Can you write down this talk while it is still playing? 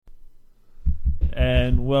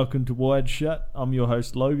And welcome to Wide Shut. I'm your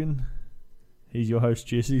host, Logan. He's your host,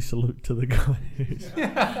 Jesse. Salute to the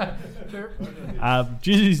guy.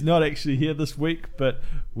 Jesse's not actually here this week, but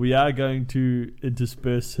we are going to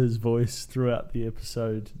intersperse his voice throughout the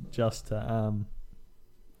episode just to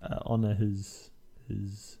honour his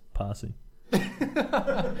passing.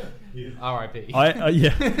 R.I.P. I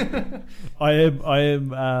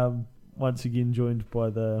am once again joined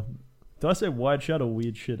by the. Did I say wide shut or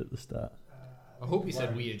weird shit at the start? I hope he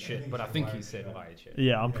said weird shit, but I think he said wide shit.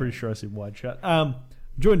 Yeah, I'm pretty sure I said wide shut.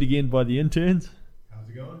 Joined again by the interns. How's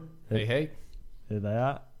it going? Hey. There they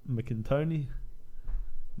are, Mick and Tony.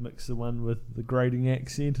 Mick's the one with the grating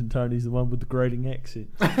accent, and Tony's the one with the grating accent.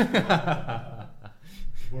 We're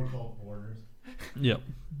called foreigners. Yep,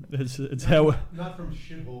 it's how we're... Not from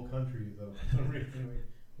shithole countries though. For some reason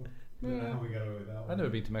I don't know how we got away with that one. I've never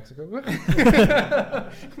been to Mexico. Oh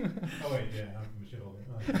wait, yeah, I'm from a shithole.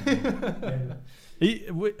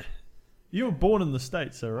 You were born in the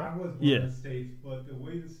States, though, right? I was born in the States, but the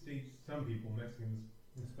way the States, some people, Mexicans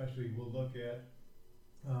especially, will look at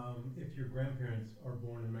if your grandparents are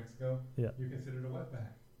born in Mexico, you're considered a wetback.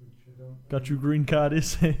 Which I don't. Got your green card,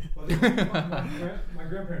 is it? Well, my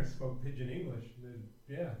grandparents spoke pidgin English.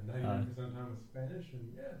 99% of the time was Spanish, and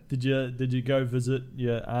Did you go visit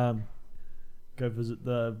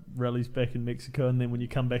the rallies back in Mexico, and then when you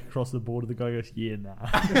come back across the border, the guy goes, "Yeah, nah."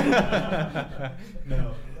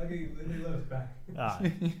 No, they let us back.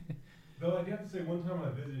 Though I do have to say, one time I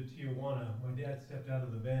visited Tijuana, my dad stepped out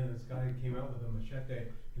of the van, and this guy came out with a machete,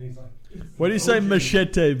 and he's like, "Why do you say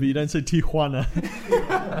machete, but you don't say Tijuana?"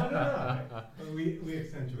 No. We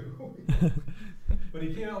accentuate. But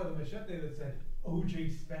he came out with a machete that said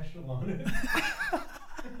OJ Special on it.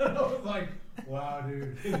 And I was like, wow,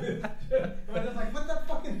 dude. And I was like, put that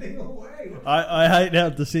fucking thing away. I hate how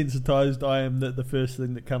desensitized I am that the first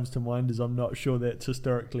thing that comes to mind is I'm not sure that's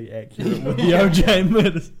historically accurate with the OJ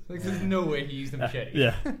murders. Like, there's no way he used a machete.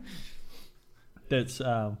 Yeah. That's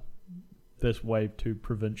way too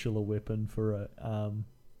provincial a weapon for a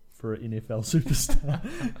NFL superstar.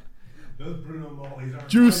 Those Bruno Mollies aren't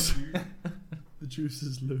Juice. fun, The juice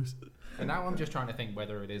is loose. And now I'm just trying to think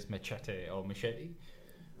whether it is machete or machete.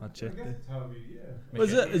 I'll check I guess that. it's how we,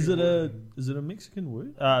 Is it a Mexican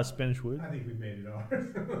word? Spanish word? I think we made it ours.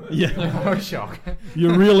 Yeah. Oh, shock.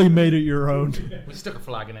 You really made it your own. We stuck a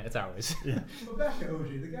flag in it, it's ours. Yeah. But back to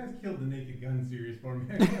OJ, the guy's killed the Naked Gun series for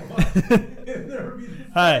me. I can't lie. It'll never be the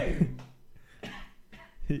same.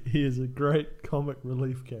 He is a great comic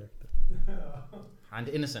relief character. And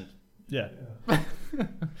innocent. Yeah.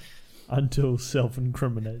 Until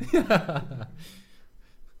self-incriminated.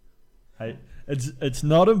 Hey, it's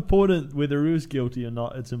not important whether he was guilty or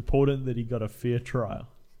not. It's important that he got a fair trial.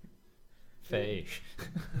 Fair-ish.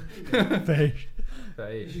 Fair.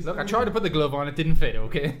 Fair-ish. Look, I tried to put the glove on, it didn't fit,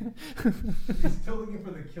 okay? He's still looking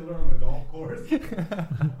for the killer on the golf course.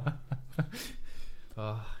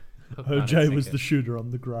 OJ was the shooter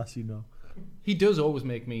on the grassy knoll. He does always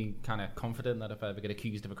make me kind of confident that if I ever get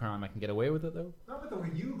accused of a crime, I can get away with it, though. Not with the way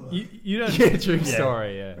you look. You don't. Yeah, true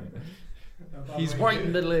story, yeah. He's white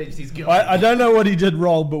and middle-aged, he's guilty. I don't know what he did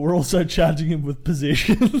wrong, but we're also charging him with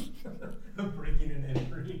possession. Breaking and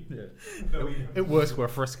entering. Yeah. It works, we're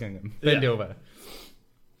frisking him. Bend over.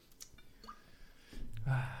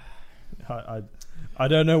 I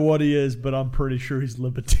don't know what he is, but I'm pretty sure he's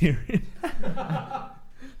libertarian.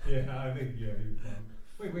 Yeah, I think, he was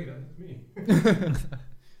wrong. Wait, that's me.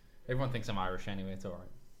 Everyone thinks I'm Irish anyway, it's alright.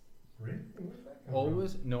 Really? Where's that come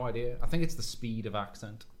Always? No idea. I think it's the speed of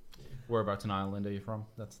accent. Whereabouts in Ireland are you from?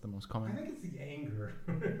 That's the most from? I common. think it's the anger.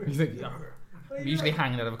 You think, I'm usually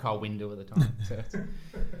hanging out of a car window at the time. So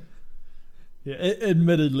Yeah,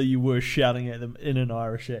 admittedly, you were shouting at them in an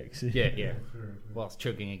Irish accent. yeah. Sure. Whilst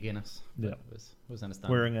chugging a Guinness. Yeah. It was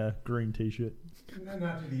understandable. Wearing a green t-shirt.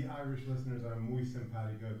 Not to the Irish listeners, I'm muy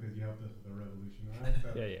simpatico because you helped us with the revolution, right?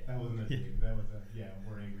 So Yeah. That wasn't a dig. That was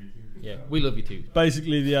we're angry too. Yeah, So. we love you too.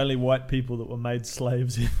 Basically, the only white people that were made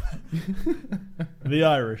slaves ever. The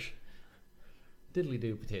Irish.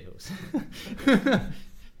 Diddly-do potatoes.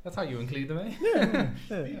 That's how you include them, eh? Yeah.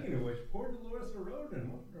 Speaking of which, poor Dolores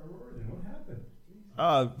O'Riordan, what happened?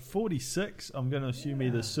 46. I'm going to assume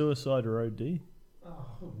either suicide or OD. Oh,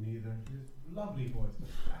 neither. Lovely voice,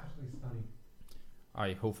 absolutely stunning.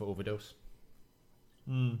 I hope for overdose.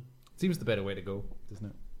 Mm. Seems the better way to go, doesn't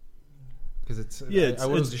it? Because it's Yeah, I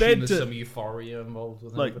would it's assume bad there's to- some euphoria involved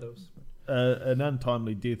with an like- overdose. An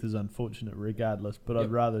untimely death is unfortunate regardless, but Yep.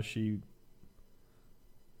 I'd rather she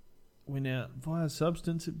went out via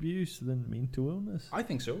substance abuse than mental illness. I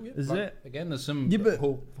think so. Yeah. Is Like, that- again? There's some Yeah, but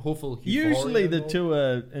hopeful euphoria Usually the involved. two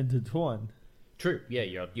are intertwined. True. Yeah,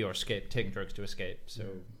 you're taking drugs to escape. So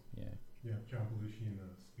yeah. Yeah, John Belushi in the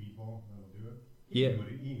Speedball, that'll do it. Yeah.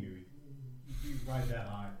 He knew. If you ride that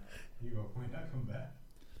high, you go, might not come back.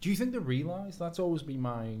 Do you think they realise? That's always been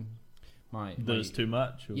my. That it's too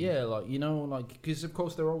much. Or? Yeah, because of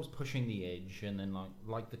course they're always pushing the edge, and then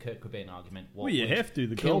like the Kurt Cobain argument. Well, you have to.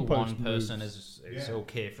 The kill goalpost one person moves. is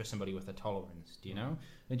okay for somebody with a tolerance. Do you know?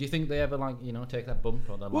 And do you think they ever take that bump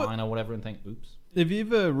or that line or whatever and think, oops? Have you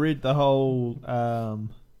ever read the whole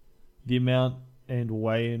the amount and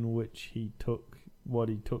way in which he took what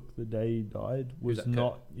he took the day he died was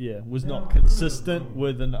not not consistent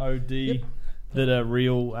with an OD that a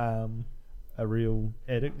real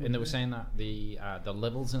addict. And they were saying that the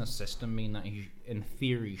levels in a system mean that he, in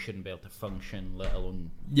theory, shouldn't be able to function, let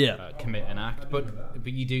alone commit an act. But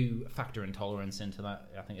you do factor intolerance into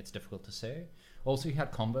that. I think it's difficult to say. Also, he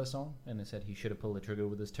had Converse on, and they said he should have pulled the trigger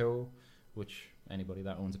with his toe, which anybody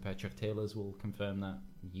that owns a pair of Chuck Taylors will confirm that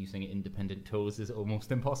using independent toes is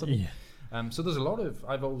almost impossible. Yeah. So there's a lot of.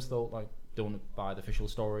 I've always thought don't buy the official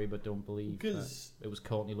story, but don't believe that it was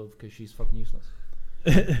Courtney Love because she's fucking useless.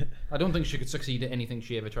 I don't think she could succeed at anything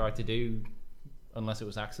she ever tried to do unless it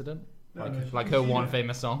was accident. Like her one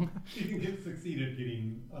famous song. She can succeed at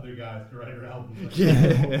getting other guys to write her albums.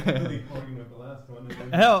 Really Courtney with the last one.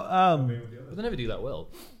 But they never do that well.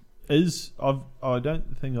 I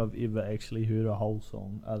don't think I've ever actually heard a whole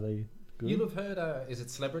song. Are they good? You'll have heard, is it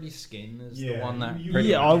Celebrity Skin is the one that...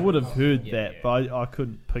 I would have heard that, but I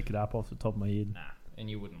couldn't pick it up off the top of my head. Nah, and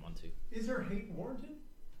you wouldn't want to. Is her hate warranted?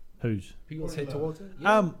 Whose? People's hate towards it?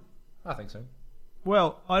 Yeah. I think so.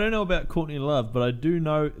 Well, I don't know about Courtney Love, but I do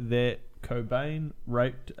know that Cobain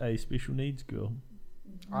raped a special needs girl.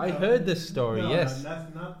 I heard this story, yes. No,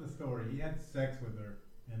 that's not the story. He had sex with her,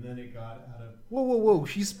 and then it got out of... Whoa.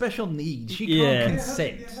 She's special needs. She can't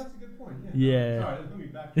consent. Yeah, that's a good point. Yeah. Sorry, let me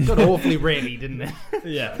back It got awfully ready, didn't it?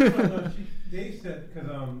 Yeah. Dave said, because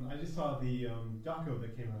I just saw the doco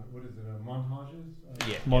that came out. What is it? Montages?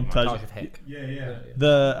 Montage of Heck. Yeah.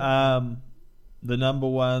 The number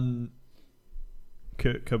one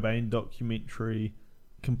Kurt Cobain documentary,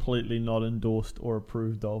 completely not endorsed or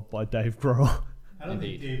approved of by Dave Grohl. I don't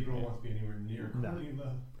think Dave Grohl wants to be anywhere near Courtney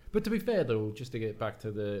Love. But to be fair, though, just to get back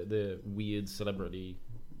to the weird celebrity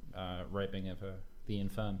raping of the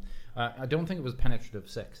infirm, I don't think it was penetrative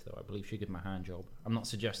sex, though. I believe she gave him a hand job. I'm not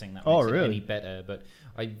suggesting that makes it any better, but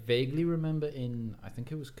I vaguely remember I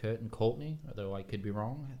think it was Kurt and Courtney, although I could be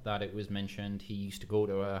wrong, that it was mentioned he used to go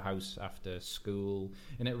to her house after school,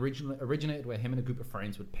 and it originated where him and a group of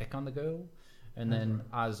friends would pick on the girl. And then,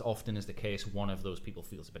 as often is the case, one of those people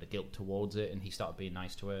feels a bit of guilt towards it, and he started being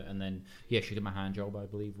nice to her. And then, she gave him a hand job, I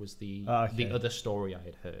believe, was the other story I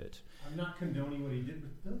had heard. I'm not condoning what he did,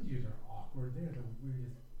 but those years are awkward. They're the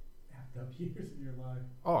weirdest effed up years of your life.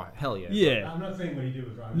 Oh, hell yeah. Yeah. I'm not saying what he did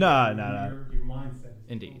was right. No. Your mindset is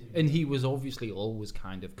indeed. totally And he was obviously always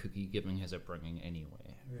kind of cookie given his upbringing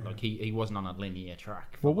anyway. Yeah. Like, he wasn't on a linear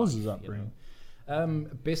track. What was his upbringing?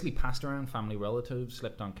 Basically passed around family relatives,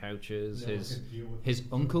 slept on couches. His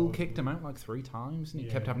uncle kicked him out like 3 times, and he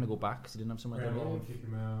kept having to go back because he didn't have somewhere to Grandma live. would kick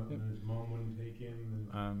him out, and his mom wouldn't take him,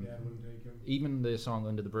 and dad wouldn't take him. Even the song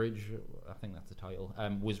Under the Bridge, I think that's the title,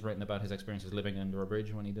 was written about his experiences living under a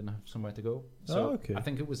bridge when he didn't have somewhere to go. So I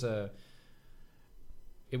think it was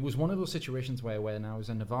one of those situations where when I was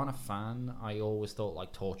a Nirvana fan, I always thought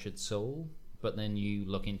like Tortured Soul, but then you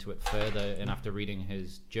look into it further, and after reading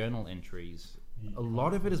his journal entries, a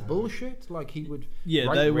lot of it is bullshit. Like he would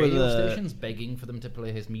write radio stations begging for them to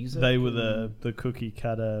play his music. They were the cookie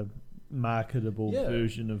cutter marketable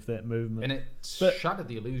version of that movement, and it shattered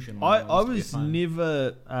the illusion. I was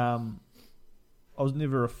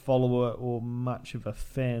never a follower or much of a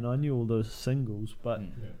fan. I knew all those singles, but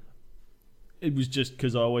it was just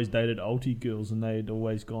because I always dated alti girls, and they'd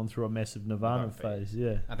always gone through a massive Nirvana phase.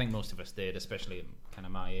 Yeah, I think most of us did, especially at kind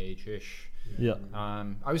of my age-ish. Yeah.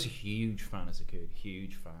 I was a huge fan as a kid,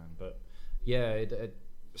 huge fan, but it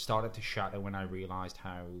started to shatter when I realised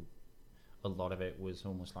how a lot of it was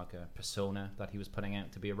almost like a persona that he was putting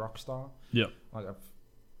out to be a rock star. Yeah. Like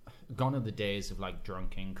I've gone are the days of like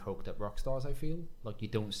drunken, coked up rock stars. I feel like you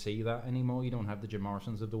don't see that anymore. You don't have the Jim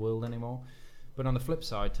Morrisons of the world anymore. But on the flip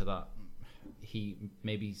side to that,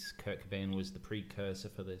 Kurt Cobain was the precursor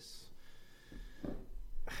for this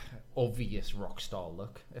obvious rock star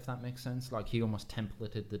look, if that makes sense. Like he almost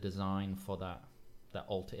templated the design for that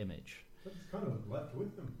alter image. That's kind of left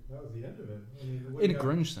with them. That was the end of it. I mean, in a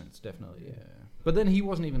grunge sense, definitely, yeah. But then he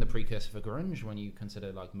wasn't even the precursor for grunge when you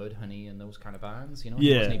consider like Mudhoney and those kind of bands. You know,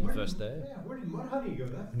 he wasn't even first there. Yeah, where did Mudhoney go?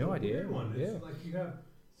 That's no the idea. Weird one. It's like you have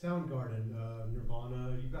Soundgarden,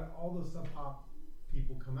 Nirvana. You've got all those sub pop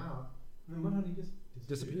people come out. And then Mudhoney just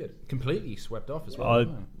disappeared, completely swept off as well.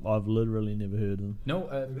 I've literally never heard of them. No,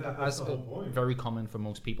 That's the whole point. very common for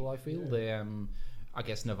most people. I feel they. I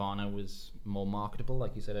guess Nirvana was more marketable,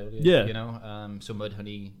 like you said earlier. Yeah. You know, so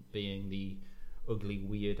Mudhoney being the ugly,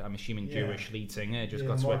 weird, I'm assuming Jewish lead singer, just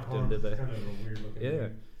got Mark swept Harm's into the. kind of a weird looking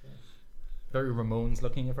dude. Very Ramones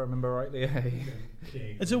looking, if I remember rightly.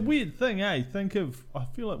 It's a weird thing, eh? I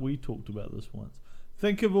feel like we talked about this once.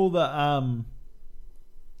 Think of all the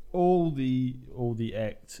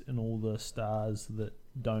acts and all the stars that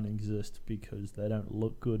don't exist because they don't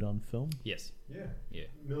look good on film. Yes. Yeah.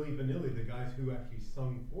 Milli Vanilli, the guys who actually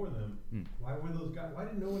sung for them. Why were those guys? Why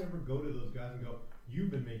did no one ever go to those guys and go,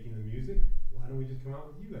 "You've been making the music. Why don't we just come out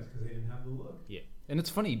with you guys?" Because they didn't have the look. Yeah, and it's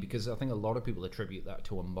funny because I think a lot of people attribute that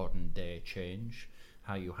to a modern day change.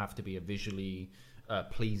 How you have to be a visually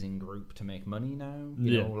pleasing group to make money now.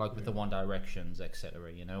 You know, like with the One Directions,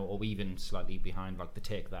 etc. You know, or even slightly behind like the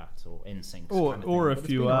Take That or NSYNC. Or if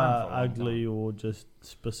you are ugly or just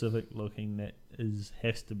specific looking, that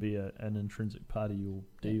has to be an intrinsic part of your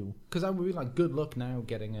deal. Because I would be like, good luck now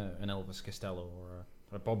getting an Elvis Costello or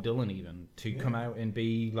a Bob Dylan even to come out and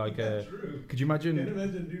be like a. True. Could you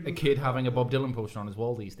imagine a kid having a Bob Dylan poster on his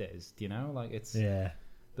wall these days? Do you know, like it's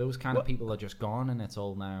those kind of people are just gone, and it's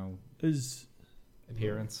all now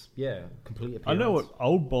appearance. Yeah, complete appearance. I know what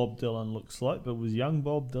old Bob Dylan looks like, but was young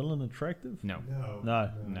Bob Dylan attractive? No.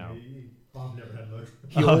 Bob never had looks.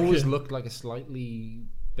 He always looked like a slightly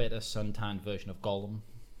better suntanned version of Gollum.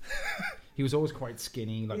 He was always quite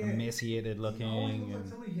skinny, like emaciated looking. He always looked like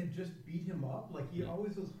somebody had just beat him up. Like he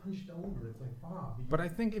always was hunched over. It's like Bob. But I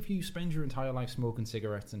think if you spend your entire life smoking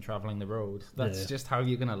cigarettes and traveling the road, that's just how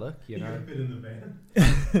you're gonna look. You know, fit in the van.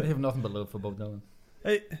 I have nothing but love for Bob Dylan.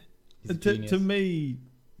 To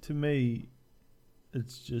me,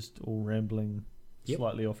 it's just all rambling,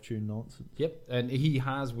 slightly off-tune nonsense. Yep, and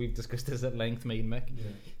we've discussed this at length, me and Mick. Yeah.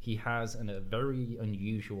 He has a very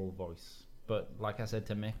unusual voice. But like I said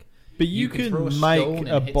to Mick, but you can make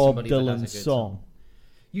a Bob Dylan song.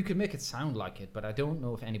 You could make it sound like it, but I don't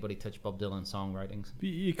know if anybody touched Bob Dylan's songwritings.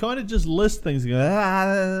 You kind of just list things and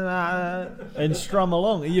go, and strum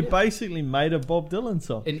along. You basically made a Bob Dylan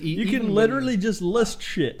song. You can literally just list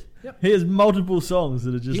shit. Yep. He has multiple songs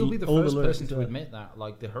that are just. He'll be the first person to admit that,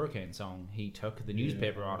 like the Hurricane song. He took the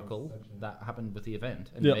newspaper article that happened with the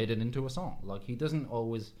event and made it into a song. Like he doesn't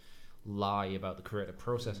always lie about the creative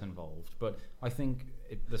process involved, but I think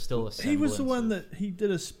there's still a semblance. He was the one that he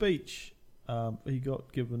did a speech. He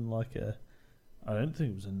got given like I don't think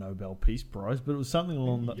it was a Nobel Peace Prize, but it was something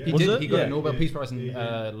along that. He got a Nobel Peace Prize in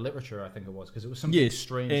literature, I think it was, because it was something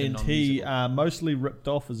strange. And he mostly ripped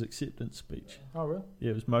off his acceptance speech. Oh, really?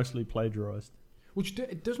 Yeah, it was mostly plagiarized. Which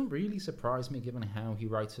it doesn't really surprise me, given how he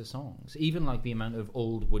writes his songs. Even like the amount of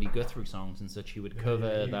old Woody Guthrie songs and such he would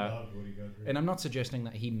cover that. And I'm not suggesting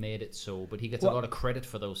that he made it so, but he gets a lot of credit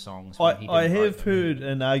for those songs. I have heard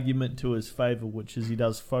an argument to his favour, which is he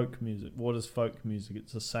does folk music. What is folk music?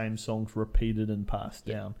 It's the same songs repeated and passed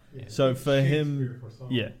down. Yeah. So for him,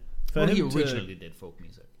 he originally did folk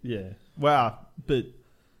music. Yeah. Wow. But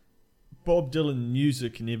Bob Dylan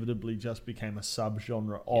music inevitably just became a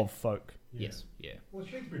subgenre of folk. Yeah. Yes, yeah. Well,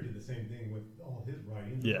 Shakespeare did the same thing with all his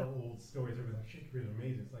writings. Old stories. Everybody's like, Shakespeare's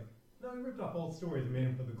amazing. It's like, no, he ripped off old stories and made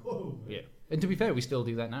them for the Globe. Yeah. And to be fair, we still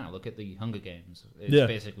do that now. Look at the Hunger Games. It's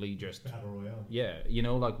basically just Battle Royale. Yeah, you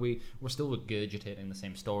know, like we're still regurgitating the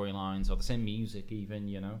same storylines or the same music even,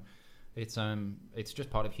 you know. It's just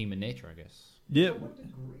part of human nature, I guess. Yeah. To what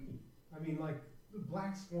degree? I mean, like, the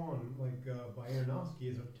Black Swan, like, by Aronofsky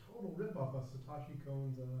is a total rip-off of Satoshi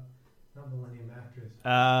Kon's, not Millennium Actress.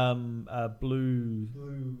 Blue,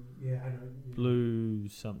 yeah, I know. Blue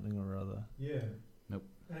something or other. Yeah. Nope.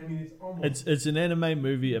 I mean, it's almost... It's an anime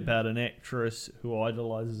movie about an actress who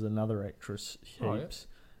idolizes another actress heaps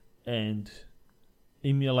and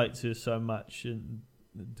emulates her so much and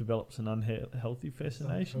develops an unhealthy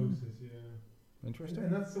fascination. Psychosis, yeah. Interesting.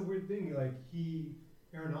 And that's the weird thing, like,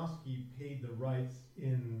 Aronofsky paid the rights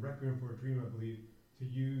in Requiem for a Dream, I believe, to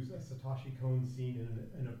use a Satoshi Kon scene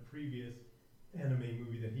in a previous anime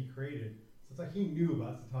movie that he created. So it's like he knew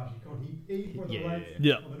about Satoshi Kon. He paid for the rights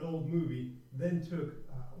of an old movie, then took,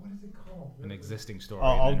 what is it called? An existing story.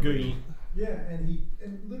 I'll Google. Yeah, and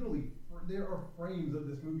literally, there are frames of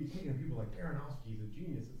this movie taken, and people are like, Aronofsky's a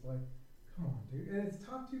genius. It's like, come on, dude. And it's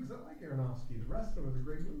tough, too, because I like Aronofsky. The rest of it was a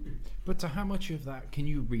great movie. But to how much of that can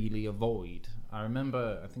you really avoid? I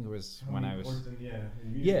remember, I think it was when I was...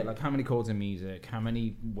 like how many chords in music, how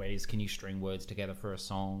many ways can you string words together for a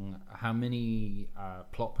song, how many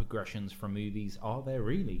plot progressions from movies are there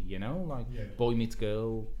really, you know? Like Boy Meets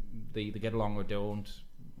Girl, they get along or don't,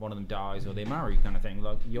 one of them dies or they marry, kind of thing.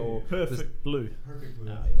 Like Perfect Blue. Perfect Blue.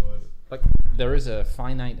 Yeah. That's what it was. Like there is a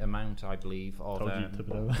finite amount, I believe, of. Told you to tip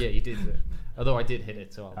it over. Yeah, you did. Although I did hit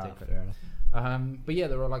it, so I'll take it. Fair enough. But yeah,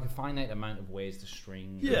 there are like a finite amount of ways to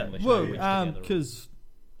string. Yeah, English well, language together. because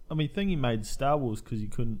I mean, Thingy made Star Wars because he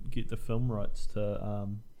couldn't get the film rights to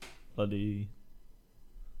bloody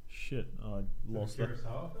shit. I lost The it.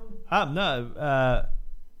 Kurosawa film? No,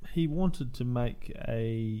 he wanted to make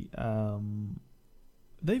a.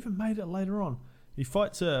 They even made it later on. He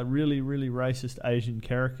fights a really, really racist Asian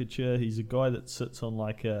caricature. He's a guy that sits on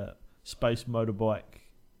like a space motorbike.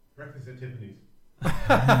 Breakfast at Tiffany's.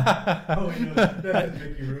 Oh, wait, no, that's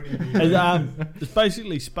Mickey Rooney. It's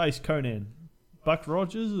basically Space Conan. Buck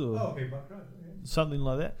Rogers or Oh, okay, Buck Rogers. Okay. something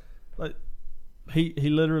like that. Like he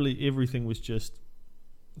literally everything was just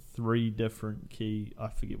three different key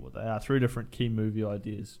key movie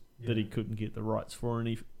ideas that he couldn't get the rights for, and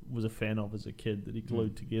he was a fan of as a kid that he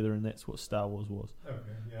glued together, and that's what Star Wars was. Okay,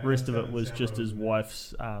 yeah, The rest of Seven it was just his Samurai.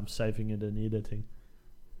 wife's saving it in editing.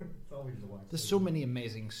 It's always the wife. There's so many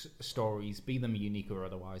amazing stories, be them unique or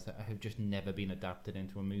otherwise, that have just never been adapted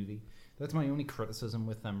into a movie. That's my only criticism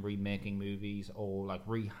with them remaking movies or like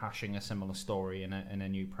rehashing a similar story in a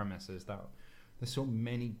new premise is that there's so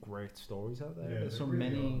many great stories out there. Yeah, There's so there really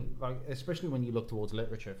many, like especially when you look towards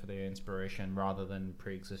literature for their inspiration rather than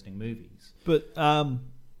pre-existing movies. But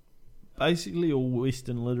basically, all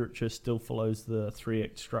Western literature still follows the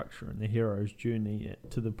 3-act structure and the hero's journey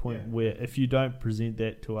to the point where if you don't present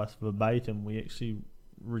that to us verbatim, we actually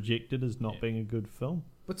reject it as not being a good film.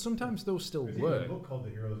 But sometimes those still There's even a work. book called The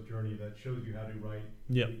Hero's Journey that shows you how to write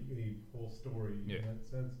Yep. a whole story Yeah. in that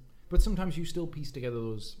sense. But sometimes you still piece together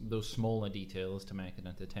those smaller details to make it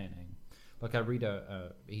entertaining. Like I read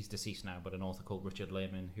he's deceased now, but an author called Richard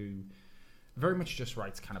Lehman who very much just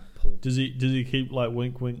writes kind of pulp. Does he keep like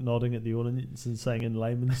wink nodding at the audience and saying in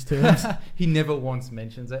layman's terms? He never once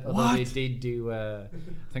mentions it. Although they What? did do, I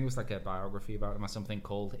think it was like a biography about him or something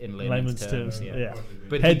called In Layman's Layman's terms, Terms. yeah.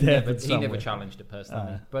 But Had he to never, happen he never somewhere. challenged it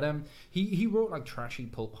personally. Ah. But he wrote like trashy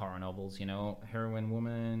pulp horror novels, you know, heroine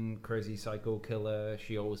woman, crazy psycho killer,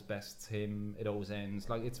 she always bests him, it always ends.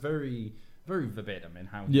 Like it's very, very verbatim in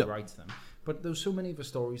how he Yep. writes them. But there's so many of the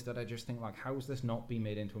stories that I just think like, how is this not being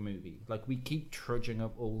made into a movie? Like we keep trudging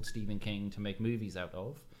up old Stephen King to make movies out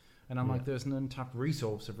of. And I'm like, there's an untapped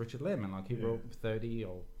resource of Richard Lehman. Like he wrote 30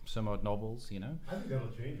 or some odd novels, you know. I think that'll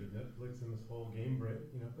change with Netflix and this whole game break,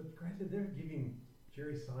 you know. But granted, they're giving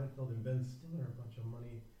Jerry Seinfeld and Ben Stiller a bunch of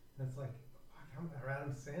money. And it's like, or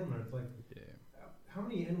Adam Sandler. It's like, how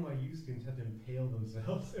many NYU students have to impale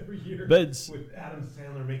themselves every year But it's- with Adam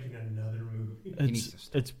Sandler making another movie? needs to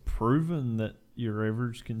stop. It's proven that your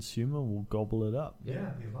average consumer will gobble it up.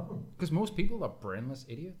 Yeah, they love them. Because most people are brainless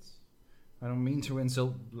idiots. I don't mean to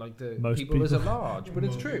insult like the Most people as a people. large, but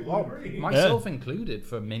it's Most true. people Oh, agree. myself included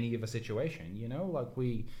for many of a situation, you know, like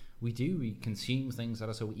we consume things that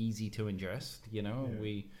are so easy to ingest, you know,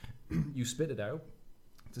 Yeah. you spit it out.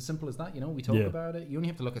 It's as simple as that, you know, we talk Yeah. about it. You only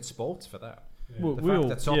have to look at sports for that. Yeah. Well, The we fact all,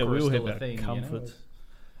 that soccer we is all still have a our thing, you know, comfort. is-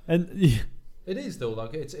 And It is though,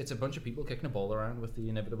 like it's a bunch of people kicking a ball around with the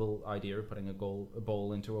inevitable idea of putting a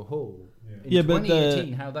ball into a hole. In Yeah, but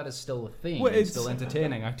 2018, how that is still a thing, Well, and it's- still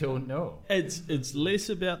entertaining, I don't know. it's less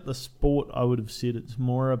about the sport, I would have said. It's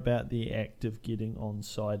more about the act of getting on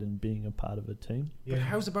side and being a part of a team. Yeah. But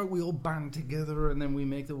how's about we all band together and then we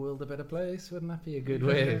make the world a better place? Wouldn't that be a good You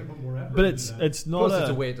way? gotta put more effort But into that. it's not Plus, it's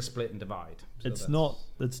a way to split and divide. So it's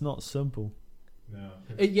that's- not simple, No.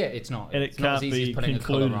 It's not. and It's it not can't as easy be as putting a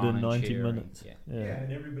colour concluded on in and 90 cheering. minutes. Yeah. Yeah,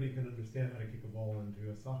 and everybody can understand how to kick a ball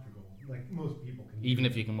into a soccer goal. Like most people can. Even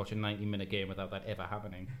if you can watch a 90-minute game without that ever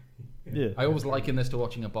happening. Yeah. I always liken this to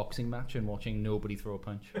watching a boxing match and watching nobody throw a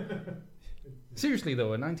punch. Seriously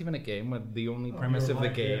though, a 90-minute game where the only premise you're of the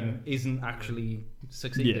right, game isn't actually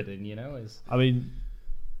succeeded in, you know, is I mean,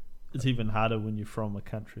 it's even harder when you're from a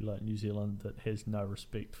country like New Zealand that has no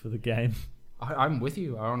respect for the game. I'm with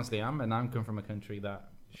you. I honestly am, and I'm come from a country that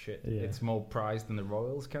Yeah. it's more prized than the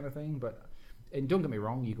Royals kind of thing. But and don't get me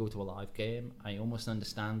wrong, you go to a live game, I almost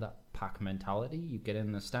understand that pack mentality. You get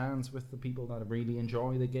in the stands with the people that really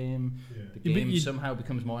enjoy the game. Yeah. The Yeah, but game you- somehow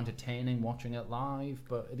becomes more entertaining watching it live.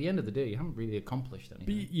 But at the end of the day, you haven't really accomplished But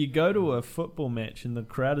anything. you go to a football match and the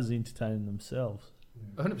crowd is entertaining themselves.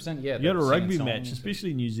 100%, yeah. You go to a they're rugby singing match, songs.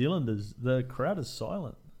 especially New Zealanders, the crowd is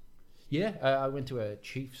silent. Yeah, I went to a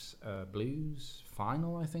Chiefs Blues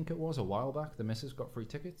final, I think it was, a while back. The missus got free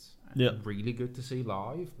tickets. Yeah. Really good to see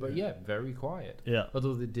live, but yeah, very quiet. Yeah.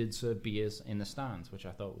 Although they did serve beers in the stands, which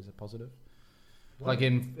I thought was a positive. Wow. Like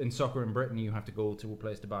in soccer in Britain, you have to go to a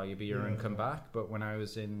place to buy your beer Yeah, and that's come right. back. But when I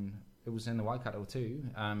was in, it was in the Waikato too.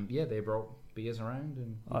 Yeah, they brought beers around,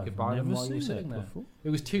 and you could buy them while you were sitting there. Before. It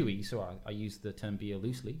was TUI, so I used the term beer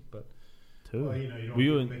loosely, but. Well, you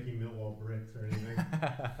don't be making Millwall bricks or anything.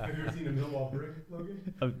 Have you ever seen a Millwall brick,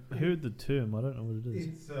 Logan? I've heard the term. I don't know what it is.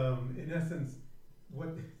 It's in essence what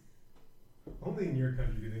only in your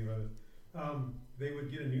country do you think about this. They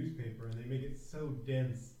would get a newspaper and they make it so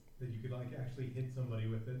dense that you could actually hit somebody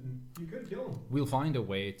with it, and you could kill them. We'll find a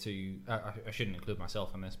way to. I shouldn't include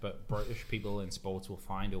myself in this, but British people in sports will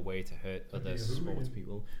find a way to hurt other sports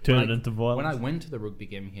people. Turn it into violence. When I went to the rugby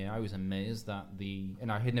game here, I was amazed that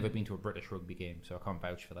and I had never been to a British rugby game, so I can't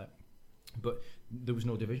vouch for that. But there was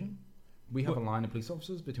no division. We have a line of police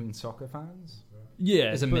officers between soccer fans. Yeah,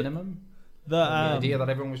 as a minimum. The idea that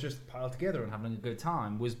everyone was just piled together and having a good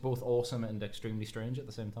time was both awesome and extremely strange at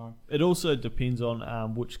the same time. It also depends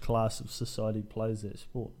on which class of society plays that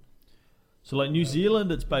sport. So like New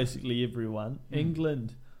Zealand, it's basically everyone.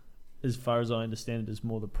 England, as far as I understand it, is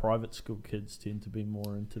more the private school kids tend to be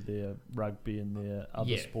more into their rugby and their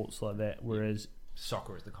other sports like that, whereas...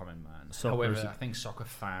 Soccer is the common man. However, I think soccer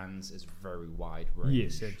fans is very wide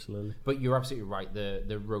range. Yes, absolutely. But you're absolutely right.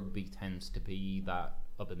 The rugby tends to be that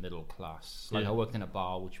upper middle class. Like I worked in a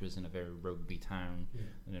bar which was in a very rugby town.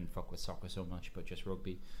 I didn't fuck with soccer so much, but just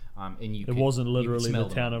rugby. It wasn't literally the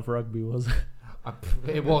town of Rugby, was it?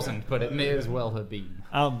 It wasn't, but it may as well have been.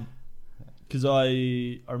 Because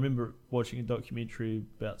I remember watching a documentary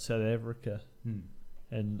about South Africa,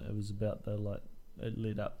 and it was about it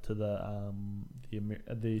led up to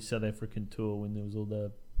the South African tour when there was all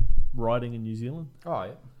the rioting in New Zealand. Oh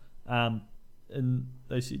yeah. And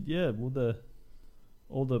they said,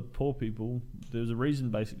 all the poor people, there was a reason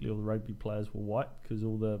basically all the rugby players were white, because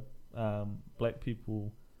all the black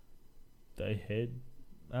people, they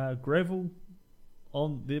had gravel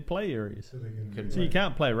on their play areas. So you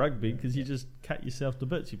can't play rugby because you just cut yourself to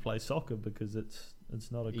bits. You play soccer because it's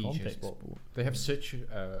not a contact sport. They have such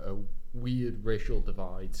a weird racial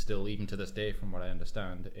divide still, even to this day, from what I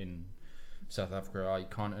understand, in South Africa. I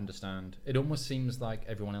can't understand. It almost seems like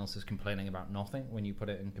everyone else is complaining about nothing when you put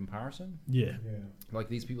it in comparison. Yeah. Like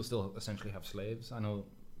these people still essentially have slaves. I know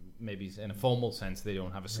maybe in a formal sense they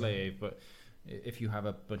don't have a slave, but if you have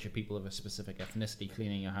a bunch of people of a specific ethnicity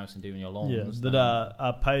cleaning your house and doing your lawns, that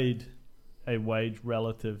are paid a wage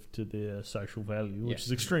relative to their social value, which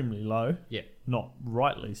is extremely low. Yeah. Not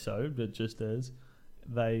rightly so, but just as.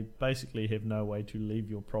 They basically have no way to leave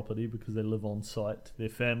your property because they live on site. Their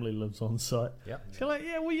family lives on site. Yeah. It's kind of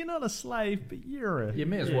like, well, you're not a slave, but you're You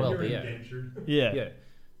may as well be, indentured. Yeah.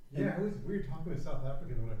 It was weird talking to South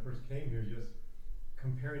Africans when I first came here, just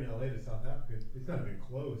comparing LA to South Africa. It's not even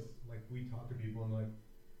close. Like, we talk to people and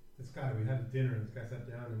this guy, we had dinner and this guy sat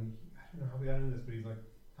down and I don't know how we got into this, but he's like,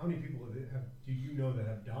 how many people do you know that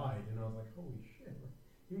have died? And I was like, holy shit.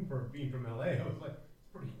 Even for being from LA, I was like, it's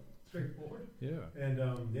pretty straightforward. Yeah. And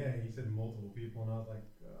he said multiple people, and I was like,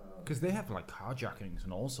 because they have like carjackings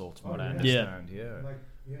and all sorts, from what I understand.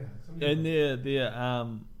 And they're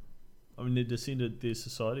descended. Their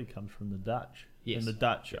society comes from the Dutch, and the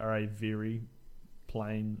Dutch are a very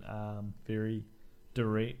plain, very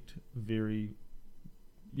direct, very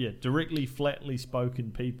directly, flatly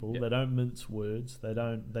spoken people. They don't mince words.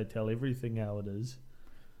 They tell everything how it is.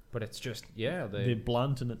 But it's just, they're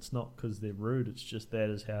blunt, and it's not because they're rude. It's just that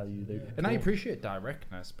is how you do. And I appreciate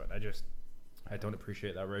directness, but I don't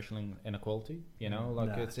appreciate that racial inequality. You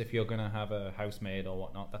know, it's if you're gonna have a housemaid or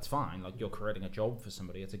whatnot, that's fine. Like, you're creating a job for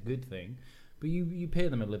somebody, it's a good thing. But you pay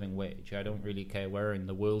them a living wage. I don't really care where in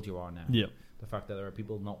the world you are now. Yeah. The fact that there are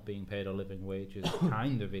people not being paid a living wage is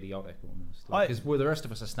kind of idiotic almost. Because the rest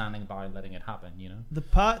of us are standing by and letting it happen. You know. The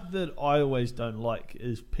part that I always don't like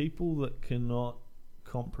is people that cannot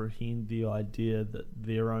comprehend the idea that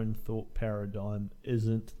their own thought paradigm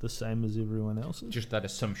isn't the same as everyone else's. Just that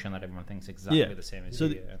assumption that everyone thinks exactly the same as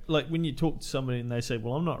you. Like when you talk to somebody and they say,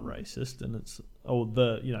 well, I'm not racist, and it's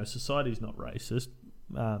society's not racist,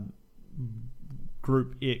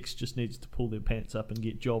 group X just needs to pull their pants up and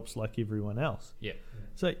get jobs like everyone else.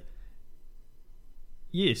 So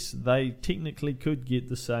yes, they technically could get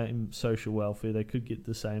the same social welfare, they could get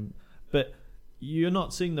the same, but you're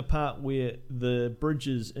not seeing the part where the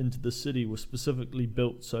bridges into the city were specifically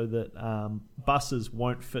built so that buses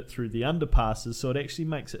won't fit through the underpasses, so it actually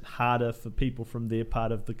makes it harder for people from their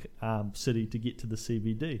part of the city to get to the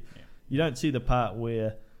CBD. You don't see the part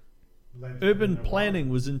where urban planning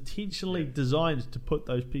was intentionally designed to put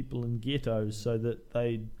those people in ghettos so that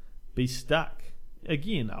they'd be stuck,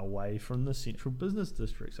 again, away from the central business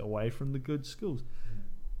districts, away from the good schools.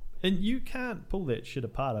 And you can't pull that shit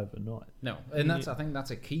apart overnight. No, and I think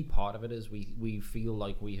that's a key part of it, is we feel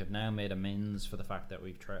like we have now made amends for the fact that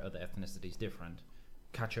we've treated other ethnicities different.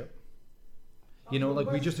 Catch up. You know,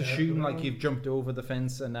 like we just assume like you've jumped over the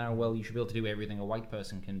fence and now, well, you should be able to do everything a white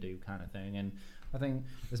person can do, kind of thing. And I think,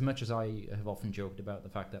 as much as I have often joked about the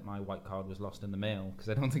fact that my white card was lost in the mail, because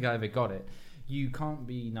I don't think I ever got it, you can't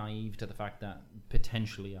be naive to the fact that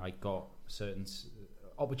potentially I got certain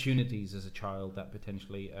opportunities as a child that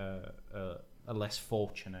potentially a less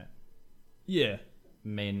fortunate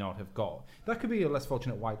may not have got. That could be a less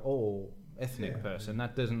fortunate white or ethnic person.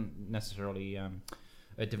 That doesn't necessarily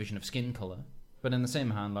a division of skin color. But in the same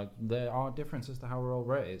hand, like, there are differences to how we're all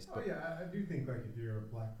raised. Oh yeah, I do think, like, if you're a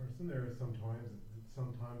black person, there are sometimes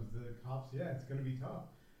the cops, it's going to be tough.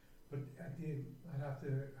 But I'd have to,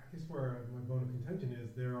 I guess where my bone of contention is,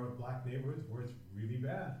 there are black neighborhoods where it's really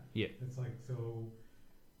bad. Yeah. It's like, so,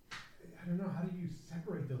 I don't know, how do you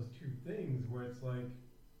separate those two things where it's like,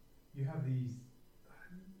 you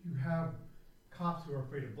have cops who are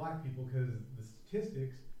afraid of black people because the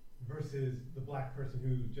statistics, versus the black person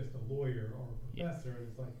who's just a lawyer or a professor, and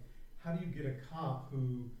it's like, how do you get a cop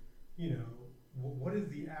who, you know, what is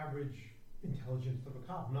the average intelligence of a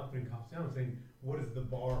cop? I'm not putting cops down. I'm saying, what is the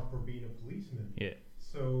bar for being a policeman? Yeah.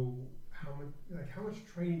 So how much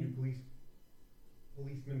training do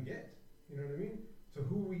policemen get? You know what I mean? So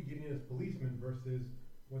who are we getting as policemen versus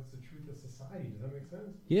what's the truth of society? Does that make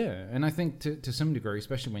sense? Yeah, and I think to some degree,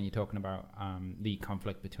 especially when you're talking about the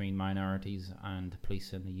conflict between minorities and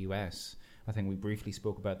police in the US, I think we briefly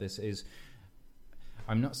spoke about this, is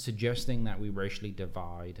I'm not suggesting that we racially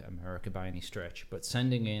divide America by any stretch, but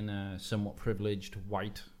sending in a somewhat privileged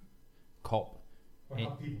white cop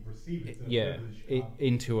how people perceive it,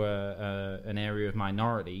 into an area of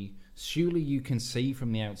minority, surely you can see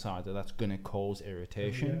from the outside that that's going to cause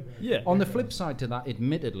irritation. On the flip side to that,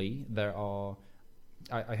 admittedly, there are...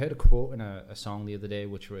 I heard a quote in a song the other day,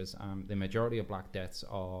 which was, the majority of black deaths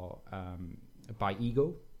are by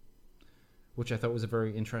ego, which I thought was a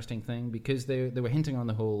very interesting thing, because they were hinting on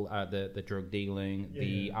the whole the drug dealing,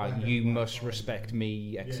 you must respect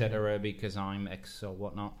me, etc., because I'm X or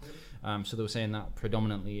whatnot. So they were saying that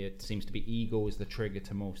predominantly it seems to be ego is the trigger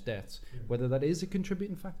to most deaths. Whether that is a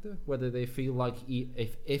contributing factor, whether they feel like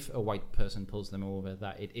if a white person pulls them over,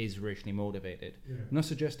 that it is racially motivated. I'm not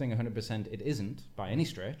suggesting 100% it isn't by any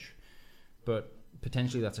stretch, but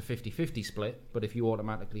potentially that's a 50-50 split. But if you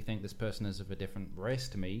automatically think this person is of a different race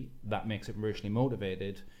to me, that makes it racially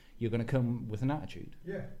motivated, you're going to come with an attitude.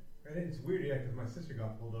 Yeah, and it's weird, because my sister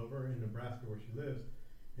got pulled over in Nebraska where she lives,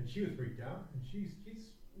 and she was freaked out, and she's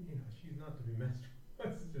not to be messed with.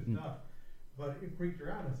 My sister's tough. But it freaked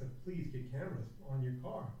her out. I said, please get cameras on your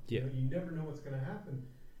car. You never know what's going to happen.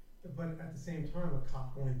 But at the same time, a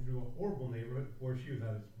cop going through a horrible neighborhood, where she was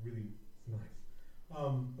at is really nice.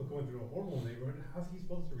 But going through a horrible neighborhood, how's he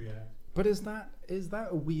supposed to react? But is that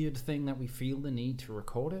a weird thing that we feel the need to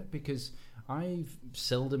record it? Because I've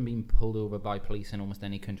seldom been pulled over by police in almost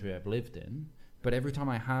any country I've lived in. But every time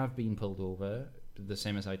I have been pulled over, the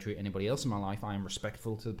same as I treat anybody else in my life, I am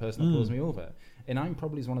respectful to the person that pulls me over. And I'm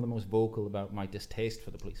probably one of the most vocal about my distaste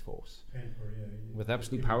for the police force. With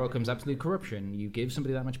absolute power comes absolute corruption. You give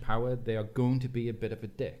somebody that much power, they are going to be a bit of a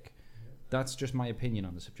dick. That's just my opinion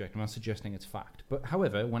on the subject. I'm not suggesting it's fact. But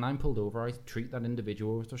however, when I'm pulled over, I treat that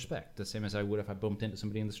individual with respect, the same as I would if I bumped into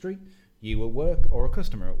somebody in the street, you at work, or a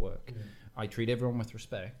customer at work. I treat everyone with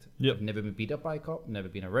respect. I've never been beat up by a cop, never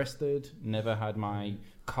been arrested, never had my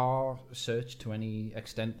car searched to any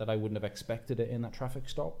extent that I wouldn't have expected it in that traffic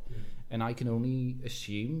stop. And I can only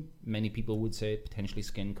assume, many people would say potentially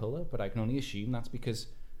skin colour, but I can only assume that's because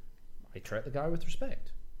I treat the guy with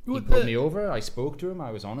respect. He pulled me over, I spoke to him, I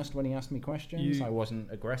was honest when he asked me questions, I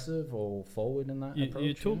wasn't aggressive or forward in that approach.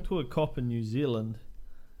 You talk to a cop in New Zealand,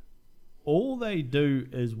 all they do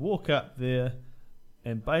is walk up there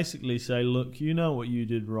and basically say, look, you know what you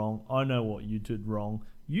did wrong, I know what you did wrong,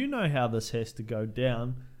 you know how this has to go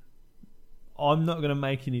down, I'm not going to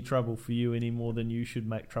make any trouble for you any more than you should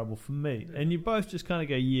make trouble for me. And you both just kind of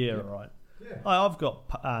go, right. I've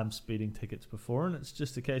got speeding tickets before, and it's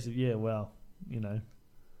just a case of, you know.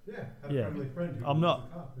 Have a friendly friend who was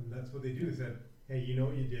a cop, and that's what they do. They said, hey, you know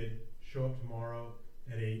what you did, show up tomorrow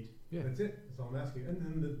at 8. That's it. That's all I'm asking. And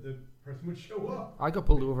then the person would show up. I got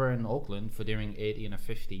pulled over in Auckland for doing 80 and a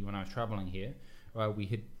 50 when I was travelling here.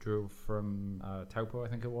 We drove from Taupo, I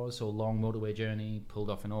think it was, so a long motorway journey, pulled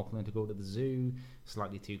off in Auckland to go to the zoo,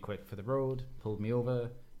 slightly too quick for the road, pulled me over.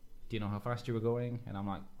 Do you know how fast you were going? And I'm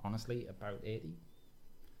like, honestly, about 80.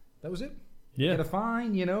 That was it. get a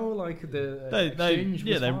fine, like the exchange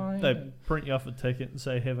was fine. They print you off a ticket and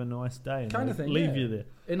say, have a nice day, and kind of thing, leave you there.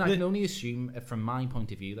 And I can only assume, from my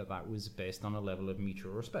point of view, that was based on a level of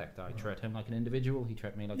mutual respect. I treat him like an individual, he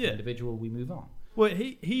treated me like an individual, we move on. Well,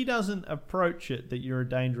 he doesn't approach it that you're a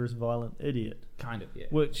dangerous, violent idiot. Kind of, yeah.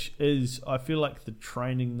 Which is, I feel like, the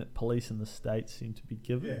training that police in the States seem to be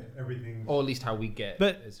given. Yeah, everything. Or at least how we get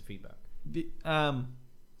as feedback. It's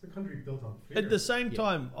a country built on fear. At the same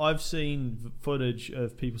time, I've seen footage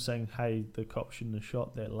of people saying, hey, the cop shouldn't have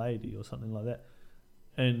shot that lady or something like that.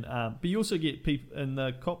 And but you also get people, and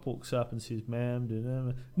the cop walks up and says,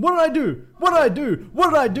 ma'am, what did I do? What did I do? What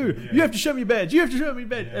did I do? Yeah. You have to show me badge. You have to show me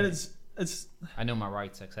badge. Yeah. And it's I know my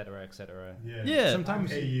rights, etc., etc. Yeah.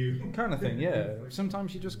 Sometimes I pay you. Kind of thing. Yeah.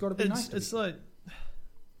 Sometimes you just got to be nice. It's like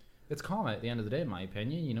it's karma at the end of the day, in my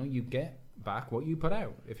opinion. You get back what you put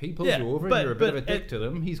out. If he pulls you over and you're a bit of a dick to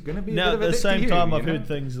them, he's going to be a bit of a dick to you. Now, at the same time, I've heard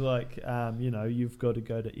things like, you've got to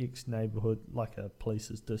go to X neighbourhood, like a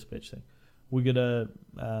police's dispatch thing. We're going to,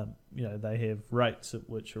 they have rates at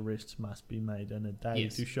which arrests must be made in a day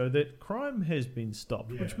to show that crime has been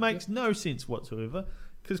stopped, which makes no sense whatsoever.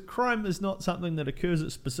 Because crime is not something that occurs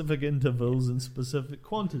at specific intervals and specific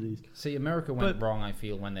quantities. See, America went wrong, I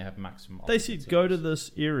feel, when they have maximum. They said, go to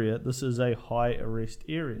this area. This is a high arrest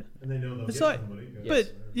area. And they know they'll get somebody.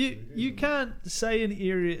 But you can't say an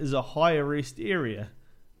area is a high arrest area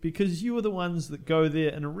because you are the ones that go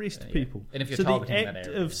there and arrest people. And if you're so targeting the act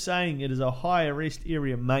of saying it is a high arrest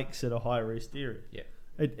area makes it a high arrest area. Yeah.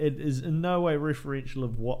 It is in no way referential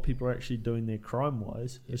of what people are actually doing there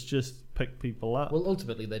crime-wise. Yeah. It's just pick people up. Well,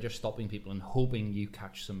 ultimately, they're just stopping people and hoping you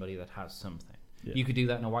catch somebody that has something. Yeah. You could do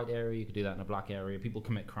that in a white area. You could do that in a black area. People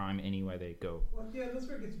commit crime anywhere they go. Well, yeah, that's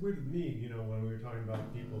where it gets weird with me. When we were talking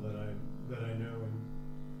about people that I know and.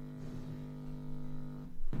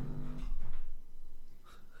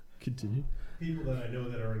 Continue. People that I know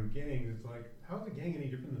that are in gangs. It's like, how is a gang any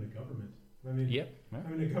different than a government? I mean,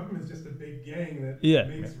 the government is just a big gang that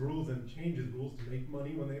makes rules and changes rules to make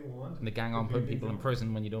money when they want. And the gang on put people in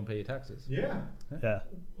prison when you don't pay your taxes. Yeah.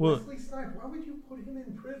 Well, Wesley Snipes, why would you put him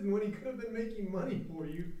in prison when he could have been making money for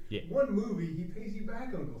you? Yeah. One movie, he pays you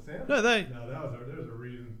back, Uncle Sam. There's a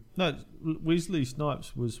reason. No, Wesley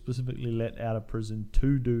Snipes was specifically let out of prison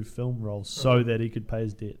to do film roles so that he could pay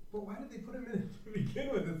his debt. But why did they put him in to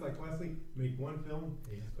begin with? It's like, Wesley, make one film.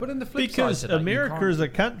 But in the flip because side to that, America as a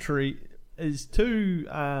country is too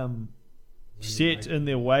set in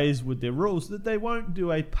their ways with their rules that they won't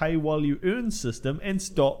do a pay while you earn system and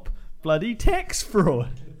stop bloody tax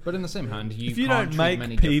fraud. But in the same hand, if you don't make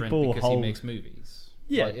many people because he makes movies.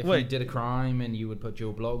 Yeah, like if he did a crime and you would put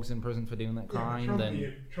Joe Bloggs in prison for doing that crime,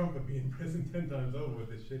 Trump would be in prison 10 times over with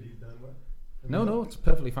this shit he's done. No, it's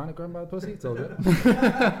perfectly fine at Grandma Pussy. It's all good.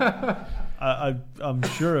 I'm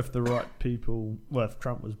sure if the right people, if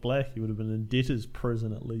Trump was black, he would have been in debtor's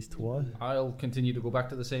prison at least twice. I'll continue to go back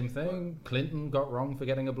to the same thing. Clinton got wrong for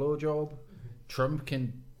getting a blowjob. Trump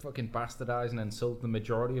can fucking bastardize and insult the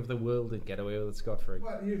majority of the world and get away with it scot-free.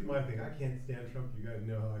 Well, here's my thing. I can't stand Trump. You guys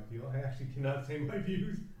know how I feel. I actually cannot say my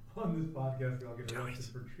views on this podcast. I'll get arrested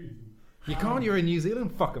for treason. You can't. You're in New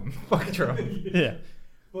Zealand. Fuck him. Fuck Trump. Yeah.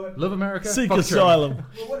 But love America. Seek asylum.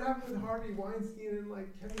 Well, what happened with Harvey Weinstein and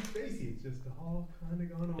Kevin Spacey? It's just all kind of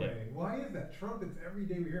gone away. Yeah. Why is that? Trump, it's every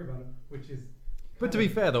day we hear about him, which is. But to be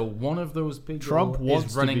fair, though, one of those people Trump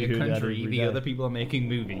is running a country. The other people are making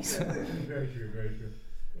movies. Very true. Very true.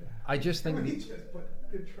 Yeah. I just think.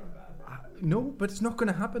 No, but it's not going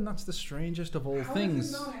to happen. That's the strangest of all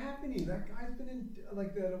things. How is it not happening? That guy's been in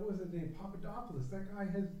what was his name? Papadopoulos. That guy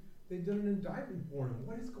has. They've done an indictment for him.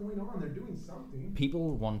 What is going on? They're doing something.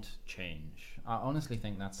 People want change. I honestly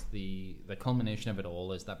think that's the culmination of it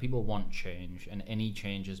all, is that people want change, and any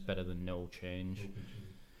change is better than no change.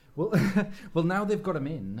 Well, now they've got him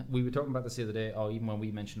in. We were talking about this the other day, or even when we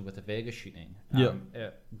mentioned with the Vegas shooting.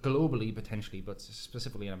 Globally, potentially, but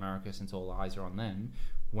specifically in America, since all eyes are on them,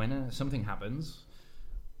 when something happens,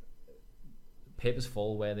 papers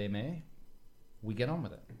fall where they may. We get on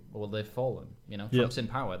with it. Well, they've fallen. Trump's in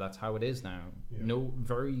power. That's how it is now. Yeah.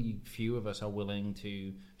 Very few of us are willing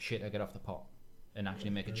to shit or get off the pot and actually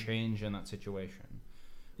make a change in that situation.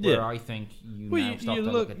 Where I think you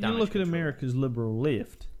look at America's liberal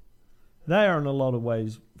left. They are in a lot of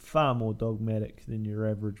ways far more dogmatic than your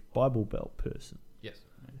average Bible Belt person. Yes.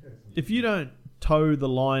 If you don't toe the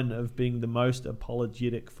line of being the most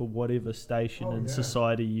apologetic for whatever station in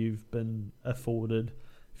society you've been afforded,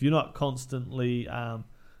 if you're not constantly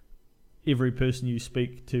every person you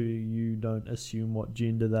speak to, you don't assume what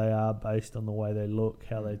gender they are based on the way they look,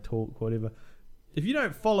 how they talk, whatever. If you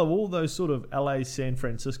don't follow all those sort of LA, San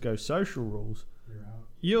Francisco social rules,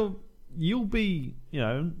 you'll be,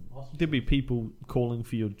 there'll be people calling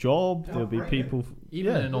for your job. There'll be people,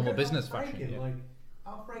 even in a normal business fashion. Yeah. Like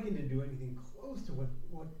Al Franken didn't do anything close to what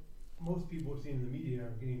most people have seen in the media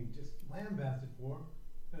are getting just lambasted for.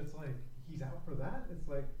 And it's like he's out for that. It's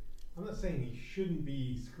like I'm not saying he shouldn't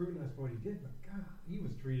be scrutinized for what he did, but God, he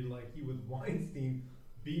was treated like he was Weinstein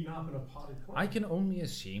beaten up in a potted plant. I can only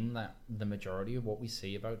assume that the majority of what we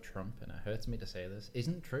see about Trump, and it hurts me to say this,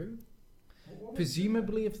 isn't true.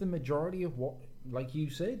 Presumably, if the majority of what, like you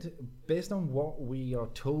said, based on what we are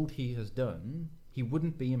told he has done, he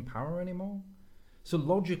wouldn't be in power anymore. So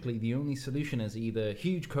logically, the only solution is either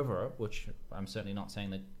huge cover-up, which I'm certainly not saying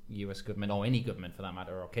the US government, or any government for that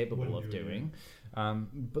matter, are capable of doing.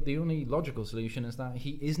 But the only logical solution is that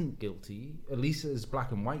he isn't guilty, at least as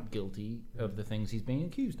black and white guilty, of the things he's being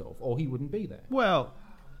accused of, or he wouldn't be there. Well...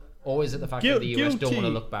 Or is it the fact that the US don't want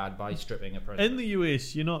to look bad by stripping a president? In the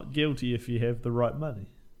US, you're not guilty if you have the right money.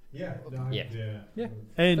 Yeah.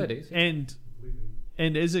 And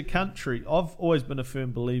as a country, I've always been a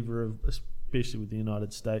firm believer of, especially with the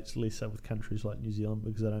United States, less so with countries like New Zealand,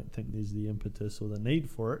 because I don't think there's the impetus or the need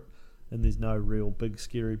for it, and there's no real big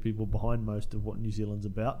scary people behind most of what New Zealand's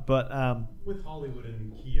about. But with Hollywood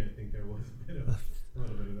and Kia, I think there was a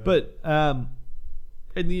little bit of that. But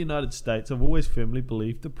in the United States, I've always firmly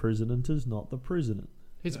believed the president is not the president.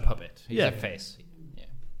 He's a puppet. He's a face.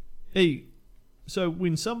 Yeah. So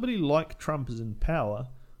when somebody like Trump is in power,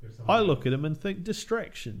 I look at him and think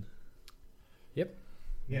distraction. Yep.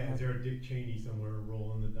 Yeah, is there a Dick Cheney somewhere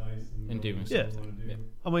rolling the dice and doing so? Yeah.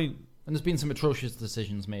 I mean, and there's been some atrocious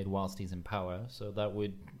decisions made whilst he's in power, so that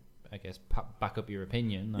would, I guess, back up your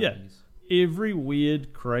opinion. That every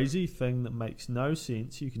weird, crazy thing that makes no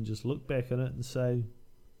sense, you can just look back on it and say,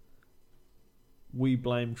 we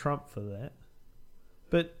blame Trump for that.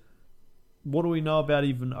 But what do we know about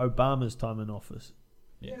even Obama's time in office?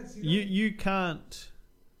 Yeah. You can't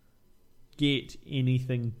get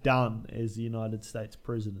anything done as the United States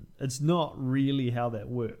president. It's not really how that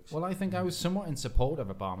works. Well, I think I was somewhat in support of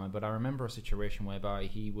Obama, but I remember a situation whereby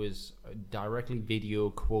he was directly video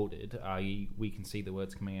quoted, i.e. we can see the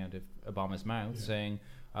words coming out of Obama's mouth saying,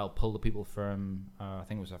 I'll pull the people from, I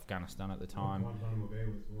think it was Afghanistan at the time.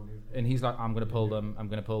 And he's like, I'm going to pull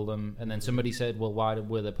them. And then somebody said, well, why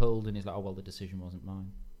were they pulled? And he's like, oh, well, the decision wasn't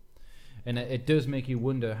mine. And it does make you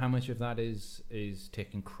wonder how much of that is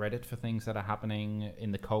taking credit for things that are happening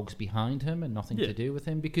in the cogs behind him and nothing to do with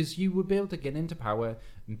him. Because you would be able to get into power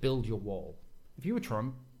and build your wall. If you were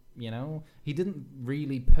Trump, he didn't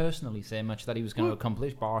really personally say much that he was going to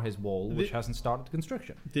accomplish, bar his wall, which hasn't started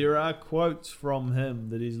construction. There are quotes from him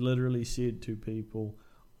that he's literally said to people,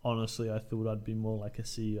 honestly, I thought I'd be more like a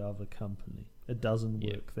CEO of a company. It doesn't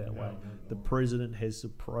work that way. The president has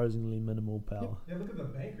surprisingly minimal power. Yeah, look at the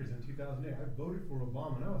bankers in 2008. I voted for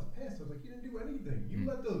Obama and I was pissed. I was like, you didn't do anything. You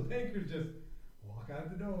let those bankers just walk out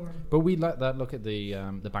the door. But we let that look at the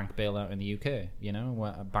bank bailout in the UK,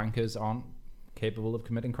 where bankers aren't capable of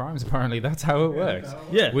committing crimes. Apparently that's how it works.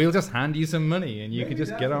 We'll just hand you some money and you can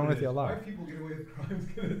just get on with your life. White people get away with crimes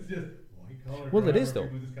because it's just white collar. Well, it is though.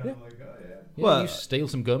 Well, you steal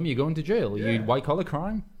some gum, you go into jail. You white collar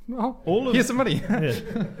crime. Well, here's some money.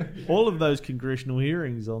 All of those congressional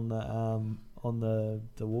hearings on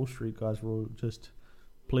the Wall Street guys will just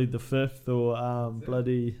plead the fifth or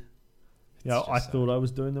bloody. I thought I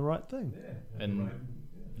was doing the right thing. Yeah, and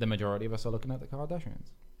the majority of us are looking at the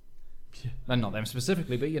Kardashians. And not them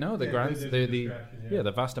specifically, but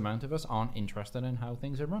the vast amount of us aren't interested in how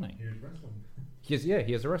things are running. Here's wrestling.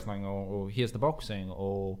 Here's the wrestling, or here's the boxing,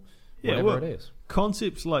 or whatever it is.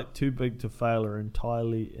 Concepts like too big to fail are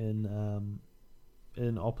entirely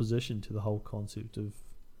in opposition to the whole concept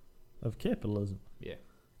of capitalism. Yeah.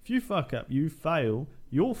 If you fuck up, you fail.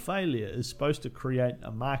 Your failure is supposed to create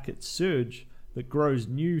a market surge that grows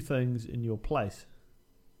new things in your place.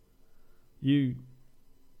 The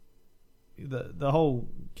whole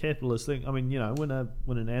capitalist thing. I mean, when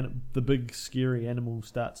the big scary animal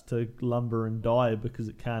starts to lumber and die because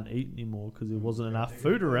it can't eat anymore because there wasn't enough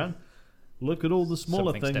food around. Look at all the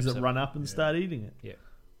smaller things that run up and start eating it. Yeah.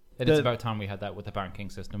 And it's about time we had that with the banking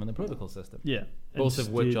system and the political system. Yeah. Both of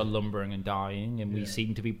which are lumbering and dying, and we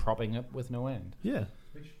seem to be propping up with no end. Yeah.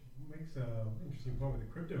 Which makes an interesting point with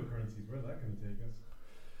the cryptocurrencies. Where's that going to take us?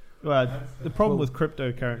 Well, the problem with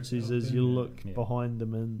cryptocurrencies is you look behind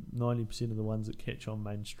them and 90% of the ones that catch on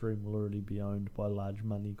mainstream will already be owned by large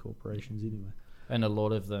money corporations anyway. And a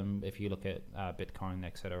lot of them, if you look at Bitcoin,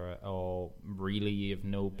 etc., are really of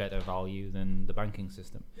no better value than the banking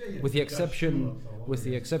system. With the exception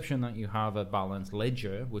that you have a balanced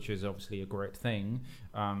ledger, which is obviously a great thing.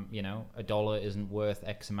 $1 isn't worth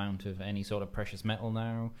X amount of any sort of precious metal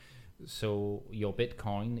now. So your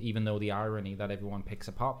Bitcoin, even though the irony that everyone picks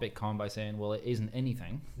apart Bitcoin by saying, well, it isn't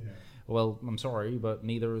anything. Yeah. Well, I'm sorry, but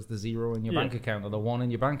neither is the 0 in your bank account, or the 1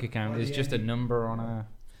 in your bank account is just a number on a...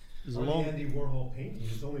 There's a long Andy Warhol painting.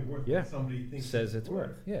 It's only worth what somebody thinks says it's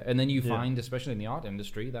worth. Yeah, and then you find, especially in the art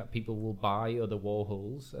industry, that people will buy other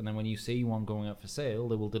Warhols, and then when you see one going up for sale,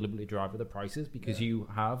 they will deliberately drive up the prices because you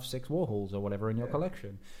have 6 Warhols or whatever in your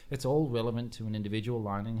collection. It's all relevant to an individual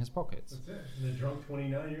lining his pockets. That's it. And the drunk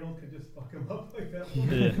 29-year-old could just fuck him up like that.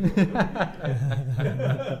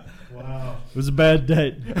 Yeah. Wow. It was a bad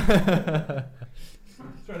date. I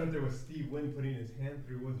was right up there with Steve Wynn putting his hand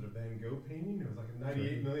through, was it a Van Gogh painting? It was like a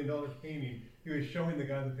 $98 million painting. He was showing the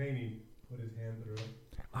guy the painting, put his hand through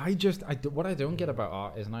it. What I don't get about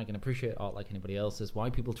art is, and I can appreciate art like anybody else, is why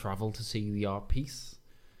people travel to see the art piece.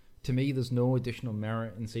 To me, there's no additional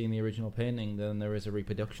merit in seeing the original painting than there is a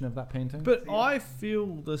reproduction of that painting. But I feel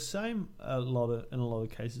the same in a lot of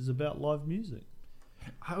cases about live music.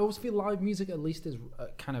 I always feel live music at least is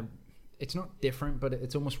kind of... It's not different, but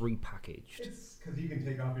it's almost repackaged. It's because you can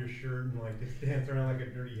take off your shirt and like just dance around like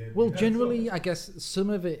a dirty hippie. Well, generally, I guess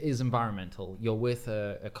some of it is environmental. You're with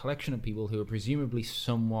a collection of people who are presumably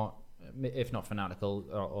somewhat, if not fanatical,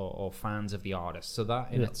 or fans of the artist. So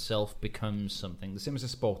that in itself becomes something. The same as a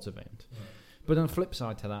sports event. Right. But on the flip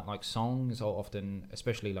side to that, like songs are often,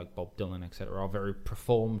 especially like Bob Dylan, etc., are very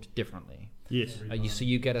performed differently. Yes. So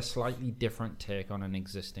you get a slightly different take on an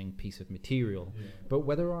existing piece of material. Yeah. But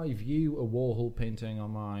whether I view a Warhol painting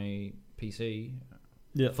on my PC,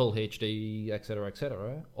 full HD,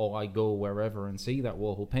 etc., or I go wherever and see that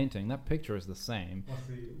Warhol painting, that picture is the same,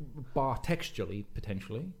 bar textually,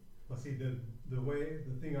 potentially. Well, see, the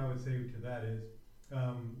thing I would say to that is,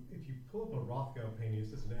 if you pull up a Rothko painting,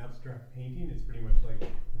 it's just an abstract painting. It's pretty much like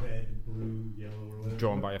red, blue, yellow, or whatever.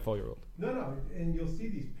 Drawn by a 4-year-old. No, and you'll see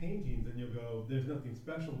these paintings and you'll go, there's nothing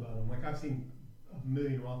special about them. Like I've seen a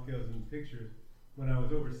million Rothkos in pictures. When I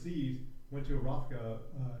was overseas, went to a Rothko,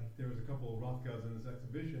 there was a couple of Rothkos in this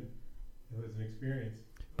exhibition. It was an experience.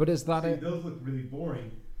 But is that those look really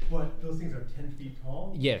boring, but those things are 10 feet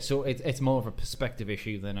tall. Yeah, so it's more of a perspective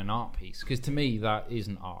issue than an art piece, because to me that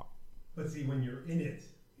isn't art. But see, when you're in it,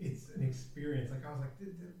 it's an experience. Like I was like,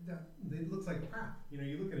 that it looks like crap. You know,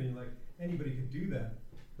 you look at it and you're like, anybody could do that.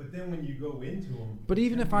 But then when you go into them, but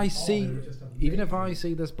even if I see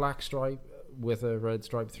this black stripe with a red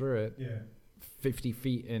stripe through it, 50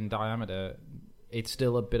 feet in diameter, it's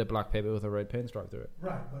still a bit of black paper with a red paint stripe through it.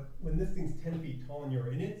 Right, but when this thing's 10 feet tall and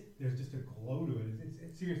you're in it, there's just a glow to it.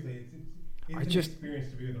 It's seriously, it's an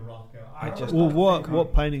experience to be with a Rothko.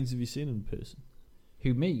 What paintings have you seen in person?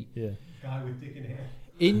 Who, me? Yeah. Guy with dick in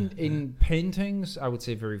hand. In paintings, I would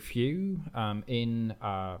say very few. In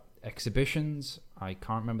exhibitions, I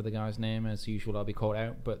can't remember the guy's name. As usual, I'll be caught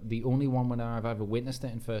out. But the only one when I've ever witnessed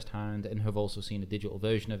it in first hand and have also seen a digital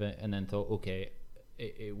version of it and then thought, okay,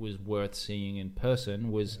 it was worth seeing in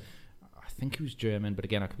person was, I think he was German, but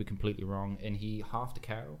again, I could be completely wrong. And he halved a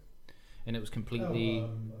cow. And it was completely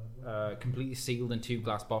sealed in 2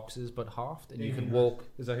 glass boxes, but halved. And you could walk.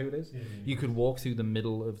 Is that who it is? Yeah, you could walk through the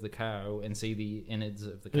middle of the cow and see the innards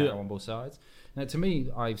of the cow on both sides. Now, to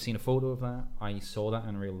me, I've seen a photo of that. I saw that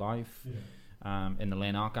in real life in the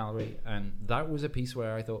Lane Art Gallery, and that was a piece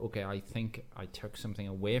where I thought, okay, I think I took something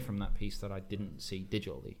away from that piece that I didn't see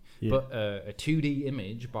digitally. Yeah. But a 2D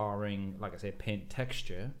image, barring, like I say, paint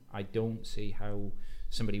texture, I don't see how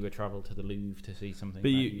somebody would travel to the Louvre to see something.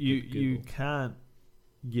 But you can't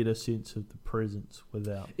get a sense of the presence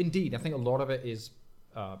without. Indeed, I think a lot of it is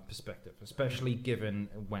perspective, especially given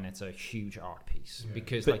when it's a huge art piece,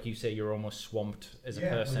 because, like you say, you're almost swamped as a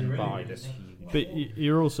person by this huge. But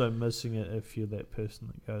you're also missing it if you're that person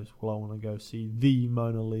that goes, "Well, I want to go see the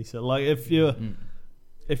Mona Lisa." Like if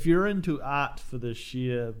you're into art for the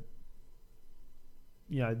sheer,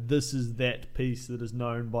 this is that piece that is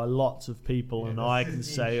known by lots of people, and I can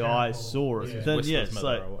say I saw it. Then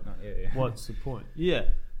what's the point? Yeah,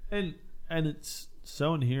 and it's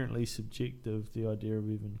so inherently subjective. The idea of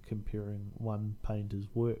even comparing one painter's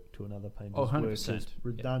work to another painter's work is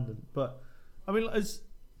redundant. But I mean,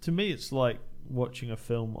 to me, it's like watching a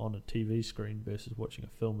film on a TV screen versus watching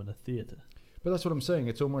a film in a theater. But that's what I'm saying.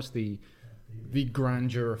 It's almost the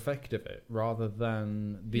grandeur effect of it, rather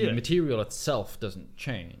than the material itself doesn't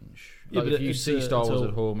change. Like if you see Star Wars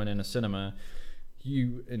at home and in a cinema,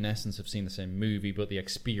 you in essence have seen the same movie, but the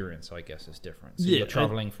experience, I guess, is different. So you're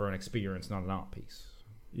traveling for an experience, not an art piece.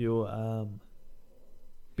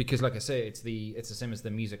 Because, like I say, it's the same as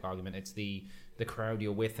the music argument. It's the crowd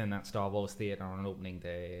you're with in that Star Wars theater on an opening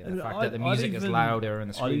day. The fact that the music is louder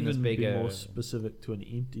and the screen is bigger. Be more specific to an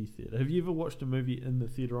empty theater. Have you ever watched a movie in the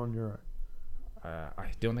theater on your own?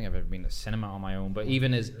 I don't think I've ever been to cinema on my own, but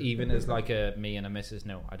even as like a me and a missus,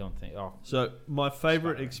 no, I don't think. Oh, so my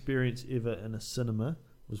favourite experience ever in a cinema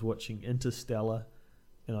was watching Interstellar,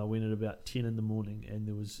 and I went at about 10 in the morning, and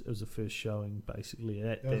it was the first showing basically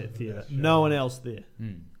at that theatre. No one else there.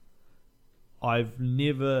 I've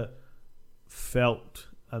never felt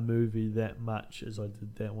a movie that much as I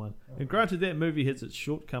did that one. And granted, that movie has its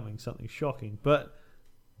shortcomings, something shocking, but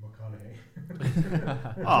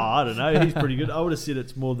I don't know. He's pretty good. I would have said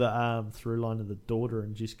it's more the through line of the daughter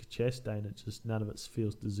and Jessica Chastain. It's just none of it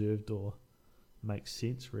feels deserved or makes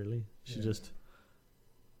sense, really. She just...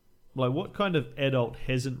 Like, what kind of adult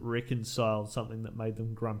hasn't reconciled something that made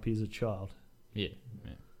them grumpy as a child? Yeah.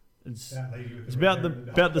 It's about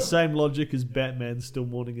the same logic as Batman still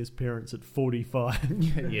mourning his parents at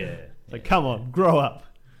 45. Like, come on, grow up.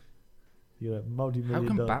 You're a multi-million. How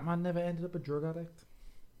come dollar. Batman never ended up a drug addict?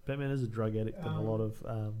 Batman is a drug addict in a lot of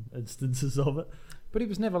instances of it. But he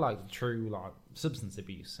was never like true like substance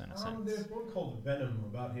abuse in a sense. There's one called Venom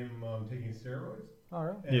about him taking steroids. Oh,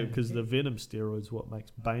 really? Yeah, because the Venom steroid's what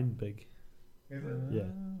makes Bane big. Is it? Yeah.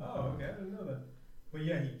 Oh, okay, I didn't know that. But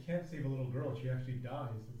yeah, he can't save a little girl and she actually dies.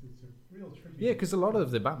 It's a real tricky. Yeah, because a lot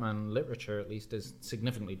of the Batman literature, at least, is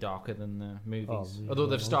significantly darker than the movies. Although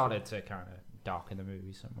they've started to kind of darken the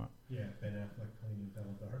movies somewhat. Yeah, Ben Affleck playing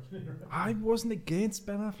Dark. I wasn't against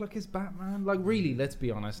Ben Affleck as Batman. Like, really, let's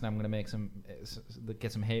be honest. And I'm going to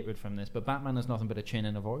get some hatred from this, but Batman has nothing but a chin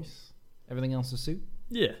and a voice. Everything else is suit.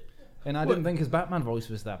 Yeah. And I didn't think his Batman voice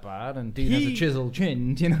was that bad, and dude has a chiseled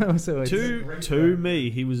chin, you know. So it's to me,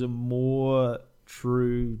 he was a more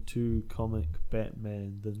true to comic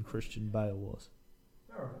Batman than Christian Bale was.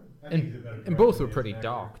 And both were pretty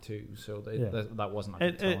dark too, so that wasn't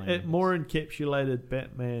like it more encapsulated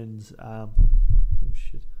Batman's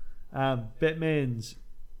Batman's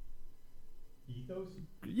ethos.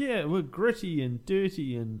 Yeah, were gritty and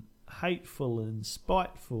dirty and hateful and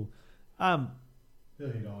spiteful. $1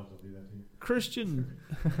 billion will do that to you. Christian,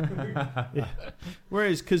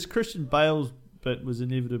 whereas because Christian Bale's bit was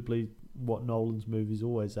inevitably what Nolan's movies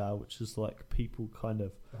always are, which is like people kind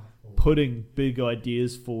of putting big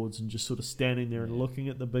ideas forwards and just sort of standing there and looking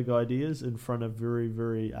at the big ideas in front of very,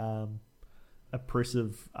 very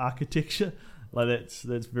oppressive architecture. Like that's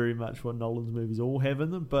very much what Nolan's movies all have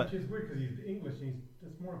in them. But which is weird because he's English and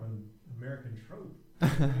that's more of an American trope.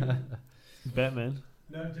 Batman.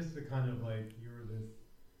 No, just the kind of like you're this.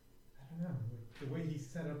 I don't know. Like the way he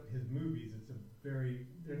set up his movies, it's a very.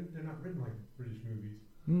 They're not written like British movies.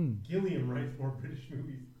 Gilliam writes more British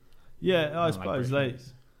movies. Yeah, I suppose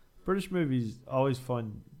British movies I always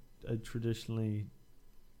find traditionally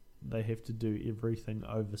they have to do everything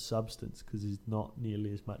over substance because there's not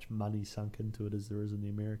nearly as much money sunk into it as there is in the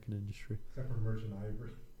American industry. Except for Merchant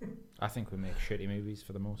Ivory. I think we make shitty movies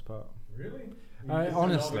for the most part. Really?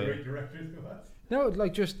 Honestly. All the great directors to us? No,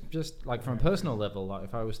 like just like from a personal level, like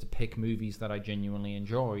if I was to pick movies that I genuinely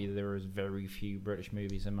enjoy, there is very few British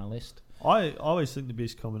movies in my list. I always think the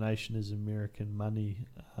best combination is American money,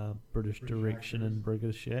 British direction, and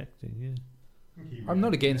British acting. Yeah, I'm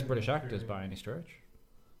not against British actors by any stretch,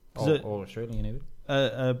 or Australian even.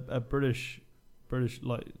 A British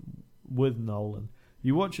like with Nolan.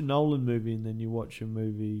 You watch a Nolan movie and then you watch a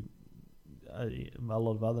movie, a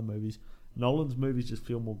lot of other movies. Nolan's movies just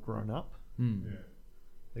feel more grown up. Yeah.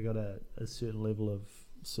 They got a certain level of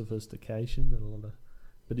sophistication and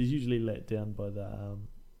but he's usually let down by the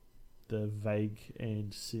vague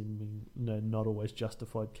and seeming not always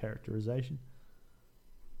justified characterization.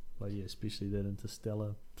 Like especially that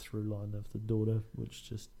Interstellar through line of the daughter, which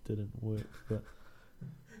just didn't work. But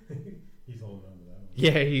he's holding on to that one.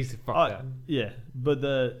 Yeah, he's fucked up. Yeah, but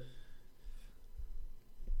the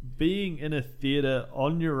being in a theatre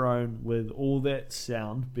on your own with all that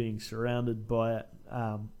sound, being surrounded by it,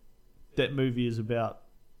 that movie is about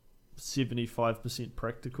 75%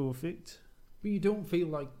 practical effect. But you don't feel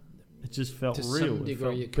like it just felt to real. Some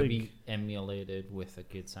degree, it could be emulated with a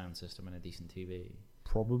good sound system and a decent TV.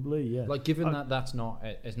 Probably, yeah. Like, given that that's not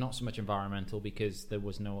it's not so much environmental because there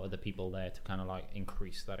was no other people there to kind of like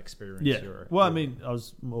increase that experience. Yeah. I mean, I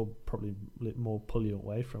was probably let more pull you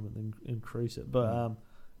away from it than increase it. But I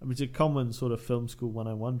mean, it's a common sort of film school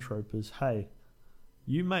 101 trope is, hey,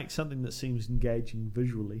 you make something that seems engaging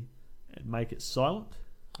visually and make it silent.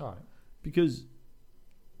 All right. Because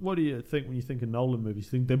what do you think when you think of Nolan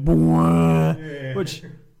movies? You think they're which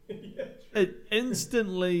it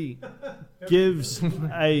instantly gives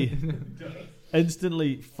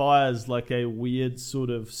instantly fires like a weird sort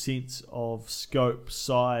of sense of scope,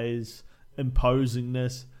 size,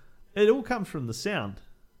 imposingness. It all comes from the sound.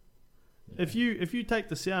 If you take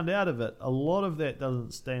the sound out of it, a lot of that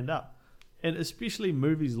doesn't stand up. And especially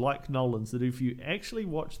movies like Nolan's, that if you actually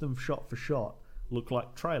watch them shot for shot, look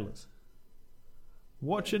like trailers.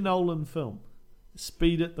 Watch a Nolan film.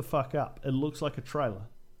 Speed it the fuck up. It looks like a trailer.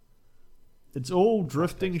 It's all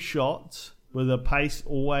drifting shots with a pace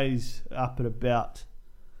always up at about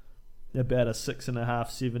a 6.5,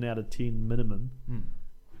 7 out of 10 minimum.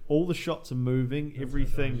 All the shots are moving.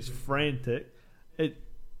 Everything's frantic.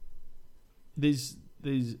 He's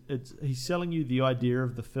selling you the idea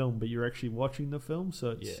of the film, but you're actually watching the film,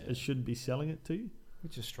 so it shouldn't be selling it to you.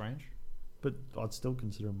 Which is strange. But I'd still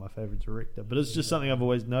consider him my favourite director. But it's just something I've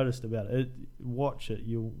always noticed about it. Watch it,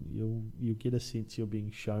 you'll get a sense you're being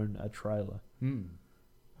shown a trailer.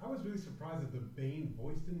 I was really surprised that the Bane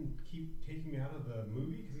voice didn't keep taking me out of the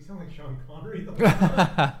movie because he sounded like Sean Connery the whole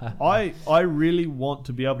time. I really want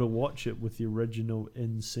to be able to watch it with the original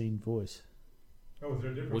in-scene voice. Oh, was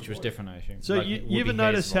there a different Which was voice? different, I assume. So Like, you ever Woody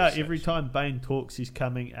notice Hayes' how voice every section. time Bane talks, he's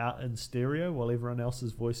coming out in stereo while everyone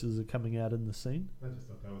else's voices are coming out in the scene? I just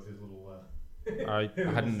thought that was his little. I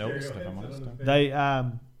hadn't little noticed, if stereo I'm headset honest. on his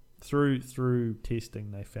They through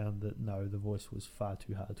testing, they found that no, the voice was far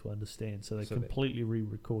too hard to understand, so they completely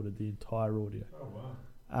re-recorded the entire audio. Oh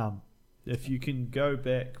wow! If you can go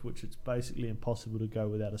back, which it's basically impossible to go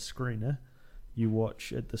without a screener, you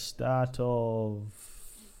watch at the start of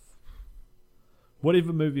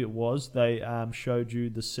whatever movie it was. They showed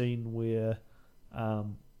you the scene where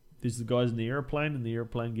there's the guys in the airplane, and the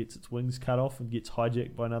airplane gets its wings cut off and gets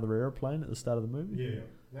hijacked by another airplane at the start of the movie. Yeah,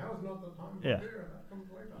 now is not the time. Yeah. Fear. That comes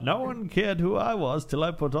later. No one cared who I was till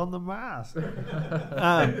I put on the mask.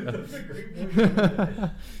 That's a great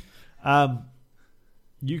movie.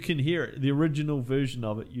 You can hear it. The original version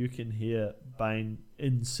of it, you can hear Bane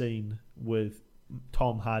in scene with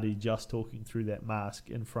Tom Hardy just talking through that mask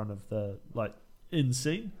in front of the, in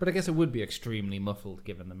scene. But I guess it would be extremely muffled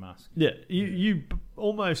given the mask. Yeah, you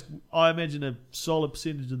almost, I imagine a solid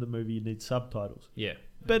percentage of the movie you need subtitles. Yeah.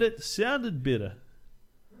 But it sounded better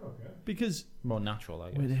Okay. because More natural, I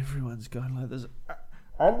guess. when everyone's going like this,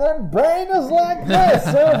 And then Bane is like this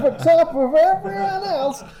over top of everyone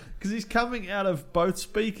else. because he's coming out of both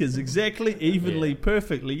speakers exactly evenly,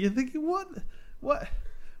 perfectly. You're thinking, what,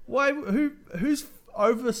 why, whose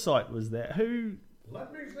oversight was that? Who?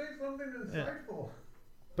 Let me say something insightful.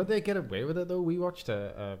 But they get away with it, though. We watched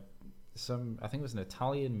I think it was an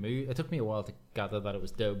Italian movie. It took me a while to gather that it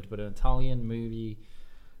was dubbed, but an Italian movie,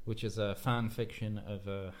 which is a fan fiction of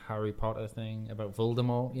a Harry Potter thing about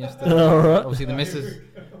Voldemort. Yesterday, Alright. obviously the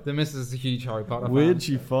missus is a huge Harry Potter fan. Where'd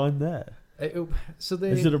you find that? So they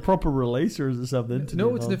Is it a proper release or is it something internet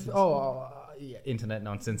no, it's nonsense? yeah, internet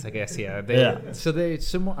nonsense, I guess. Yeah, Yeah. So they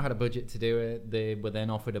somewhat had a budget to do it. They were then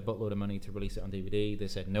offered a buttload of money to release it on DVD. They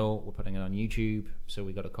said no, we're putting it on YouTube. So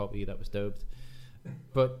we got a copy that was dubbed,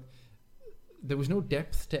 but there was no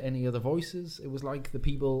depth to any of the voices. It was like the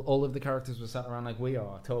people, all of the characters were sat around like we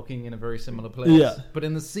are, talking in a very similar place. Yeah. But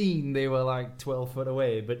in the scene, they were like 12 foot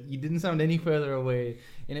away, but you didn't sound any further away.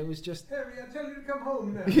 And it was just... Harry, I tell you to come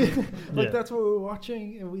home now. like, Yeah. that's what we were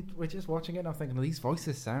watching. And we're just watching it, and I'm thinking, these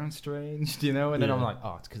voices sound strange, you know? And then I'm Yeah. like,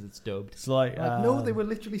 oh, it's because it's dubbed. It's like, No, they were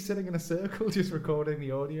literally sitting in a circle just recording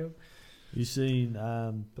the audio. You seen,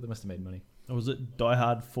 But they must have made money. was it Die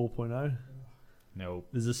Hard 4.0? No.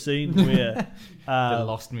 There's a scene where They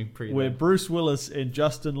lost me pre where Bruce Willis and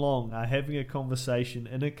Justin Long are having a conversation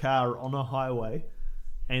in a car on a highway,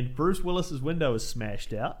 and Bruce Willis's window is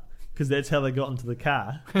smashed out because that's how they got into the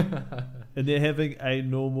car, and they're having a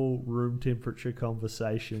normal room temperature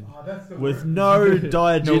conversation Oh, that's the with worst. no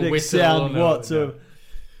diegetic whistle, sound no, whatsoever.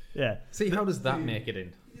 Yeah, See, how does that make it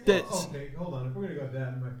in? that's Okay, hold on. If we're gonna go with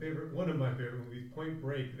that, one of my favorite movies, Point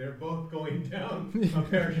Break. They're both going down a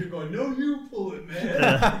parachute, going, "No, you pull it, man." It's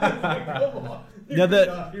like, come on. now You're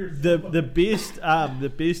not here, the somebody.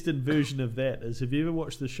 best version of that is, have you ever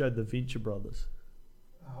watched the show The Venture Brothers?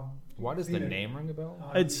 Why does the name ring a bell?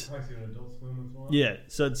 It's- I've seen an Adult Swim as well. Yeah,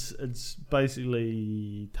 so it's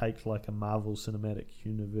basically take like a Marvel Cinematic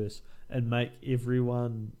Universe and make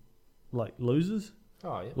everyone like losers.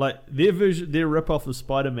 Oh, yeah. Like their rip-off of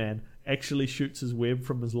Spider-Man actually shoots his web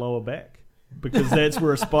from his lower back because that's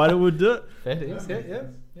where a spider would do it. That is, yeah.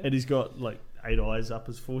 And he's got like 8 eyes up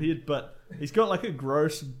his forehead, but he's got like a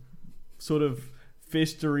gross sort of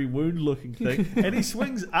festery wound-looking thing, and he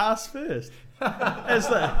swings ass first.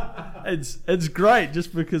 It's great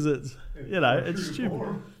just because it's it's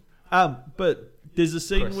stupid. But there's a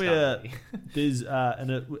scene where there's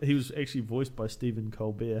he was actually voiced by Stephen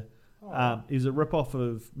Colbert. He was a rip-off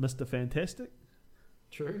of Mr. Fantastic.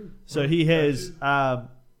 True. So he has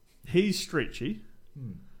he's stretchy.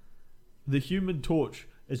 Hmm. The Human Torch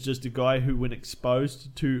It's just a guy who, when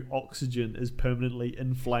exposed to oxygen, is permanently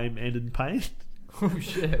in flame and in pain. Oh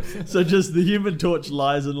shit! So just the Human Torch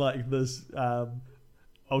lies in like this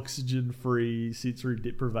oxygen-free sensory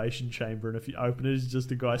deprivation chamber, and if you open it, it's just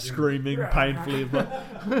a guy screaming painfully.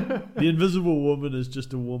 The Invisible Woman is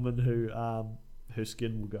just a woman who her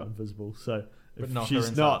skin will go invisible. So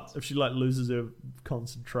if she like loses her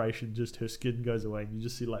concentration, just her skin goes away, and you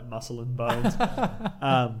just see like muscle and bones.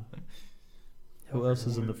 Who else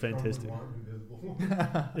is in the Fantastic?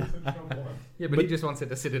 Yeah, but he just wants it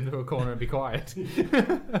to sit into a corner and be quiet.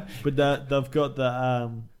 But they've got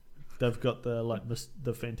the like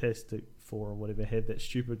the Fantastic Four or whatever had that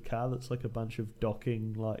stupid car that's like a bunch of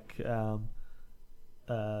docking like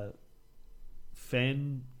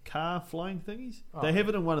fan car flying thingies. Oh. They have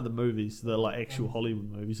it in one of the movies, the like actual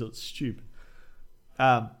Hollywood movies. So it's stupid.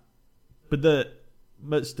 But the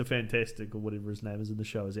Mr. Fantastic or whatever his name is in the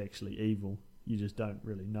show is actually evil. You just don't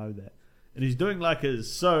really know that. And he's doing like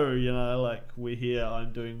like we're here,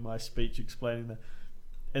 I'm doing my speech explaining that.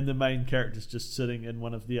 And the main character's just sitting in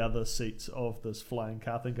one of the other seats of this flying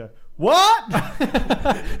car thing go, what?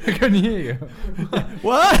 I couldn't hear you.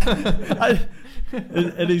 What?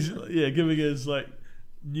 And he's giving his like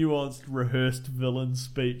nuanced, rehearsed villain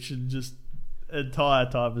speech, and just entire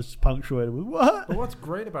time is punctuated with what? But what's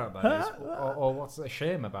great about that is, or what's a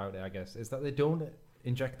shame about it, I guess, is that they don't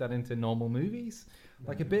inject that into normal movies.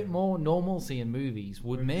 Like a bit more normalcy in movies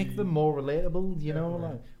would make them more relatable, you know?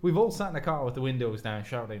 Like we've all sat in a car with the windows down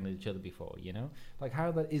shouting at each other before, you know? Like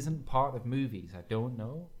how that isn't part of movies, I don't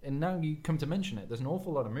know. And now you come to mention it, there's an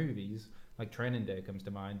awful lot of movies, like Training Day comes to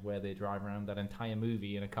mind, where they drive around that entire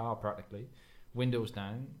movie in a car practically, windows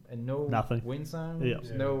down, and nothing. Wind sounds,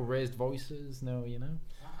 no raised voices, no, you know?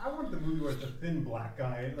 I want the movie where it's a thin black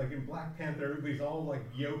guy, like in Black Panther, everybody's all like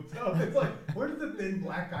yoked up. It's like, where's the thin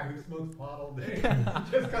black guy who smokes pot all day,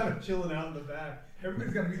 just kind of chilling out in the back?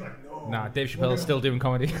 Everybody's gotta be like, no. Nah, Dave Chappelle's still doing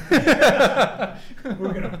comedy.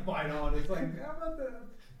 We're gonna fight on. It's like,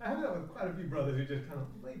 I have that with quite a few brothers who just kind of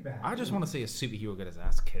lay back. I just want to see a superhero get his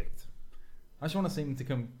ass kicked. I just want to see him to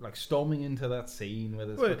come like storming into that scene with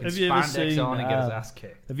his fucking spandex on and get his ass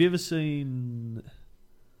kicked. Have you ever seen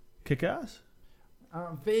Kick-Ass?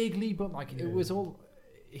 Vaguely, but like it was all.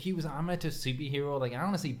 He was an amateur superhero. Like I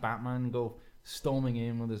want to see Batman go storming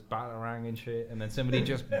in with his batarang and shit, and then somebody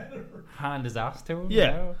just hand his ass to him. Yeah,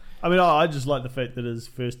 you know? I mean, I just like the fact that his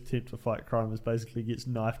first attempt to fight crime is basically gets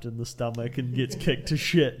knifed in the stomach and gets kicked to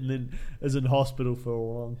shit, and then is in hospital for a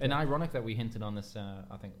long time. And ironic that we hinted on this.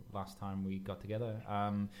 I think last time we got together,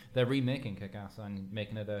 they're remaking Kick-Ass and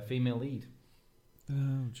making it a female lead.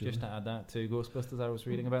 Oh, just to add that to Ghostbusters, I was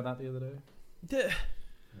reading about that the other day.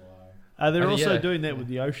 Why? They're also doing that with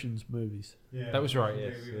the Oceans movies. Yeah, that was right.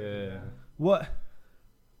 Yes. Yeah. What?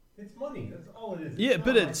 It's money. That's all it is. Yeah,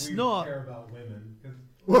 but it's we not. Care about women.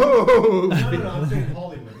 Whoa! No, I'm saying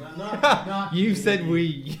Hollywood. Not you said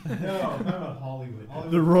we. No, I'm talking about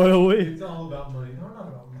Hollywood. The royal we. It's all about money. No, not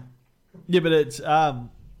about money. Yeah, but it's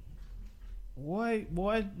why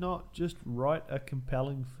not just write a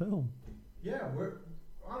compelling film? Yeah, we're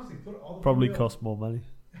honestly put all the probably cost more money.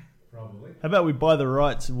 Probably. How about we buy the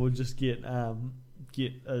rights and we'll just get a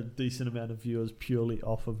decent amount of viewers purely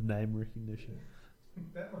off of name recognition?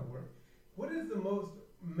 That might work. What is the most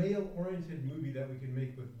male-oriented movie that we can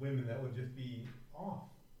make with women that would just be off?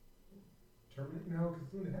 Terminator? No, because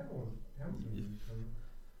soon they have one.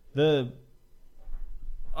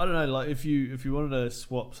 I don't know. Like if you wanted to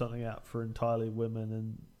swap something out for entirely women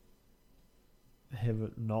and have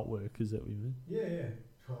it not work, is that what you mean? Yeah.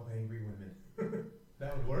 12 Angry Women.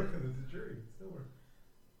 That would work because it's a jury. It'd still work.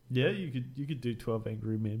 Yeah, you could do 12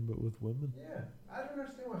 Angry Men, but with women. Yeah, I don't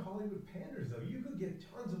understand why Hollywood panders though. You could get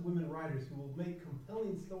tons of women writers who will make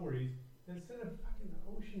compelling stories instead of fucking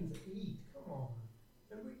Ocean's 8. Come on,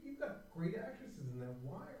 and you've got great actresses in that.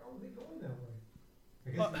 Why aren't they going that way? I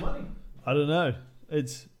guess money. I don't know.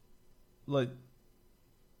 It's like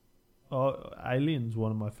Alien's one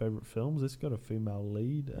of my favorite films. It's got a female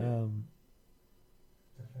lead. Yeah.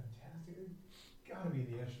 It's fantastic. It's got to be in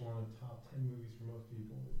the echelon of top 10 movies for most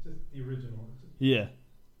people. It's just the original. It's just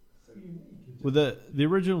so unique. Well, the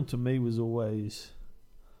original to me was always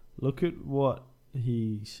look at what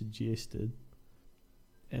he suggested,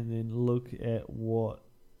 and then look at what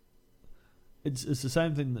it's the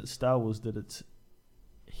same thing that Star Wars did. It's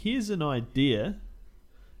here's an idea,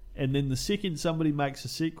 and then the second somebody makes a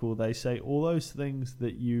sequel, they say all those things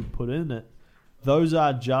that you put in it, those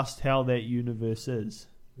are just how that universe is.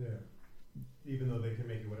 Yeah. Even though they can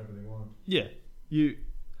make it whatever they want. Yeah.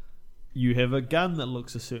 You have a gun that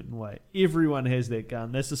looks a certain way. Everyone has that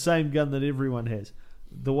gun. That's the same gun that everyone has.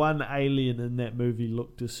 the one alien in that movie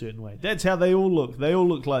looked a certain way. That's how they all look. They all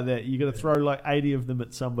look like that. You're going to throw like 80 of them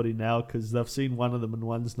at somebody now because they've seen one of them and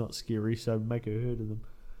one's not scary, so make a herd of them.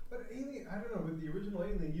 But Alien, I don't know, with the original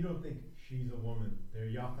Alien, you don't think she's a woman. There,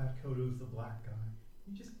 Yaphet Kotto's the black guy.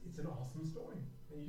 It's an awesome story.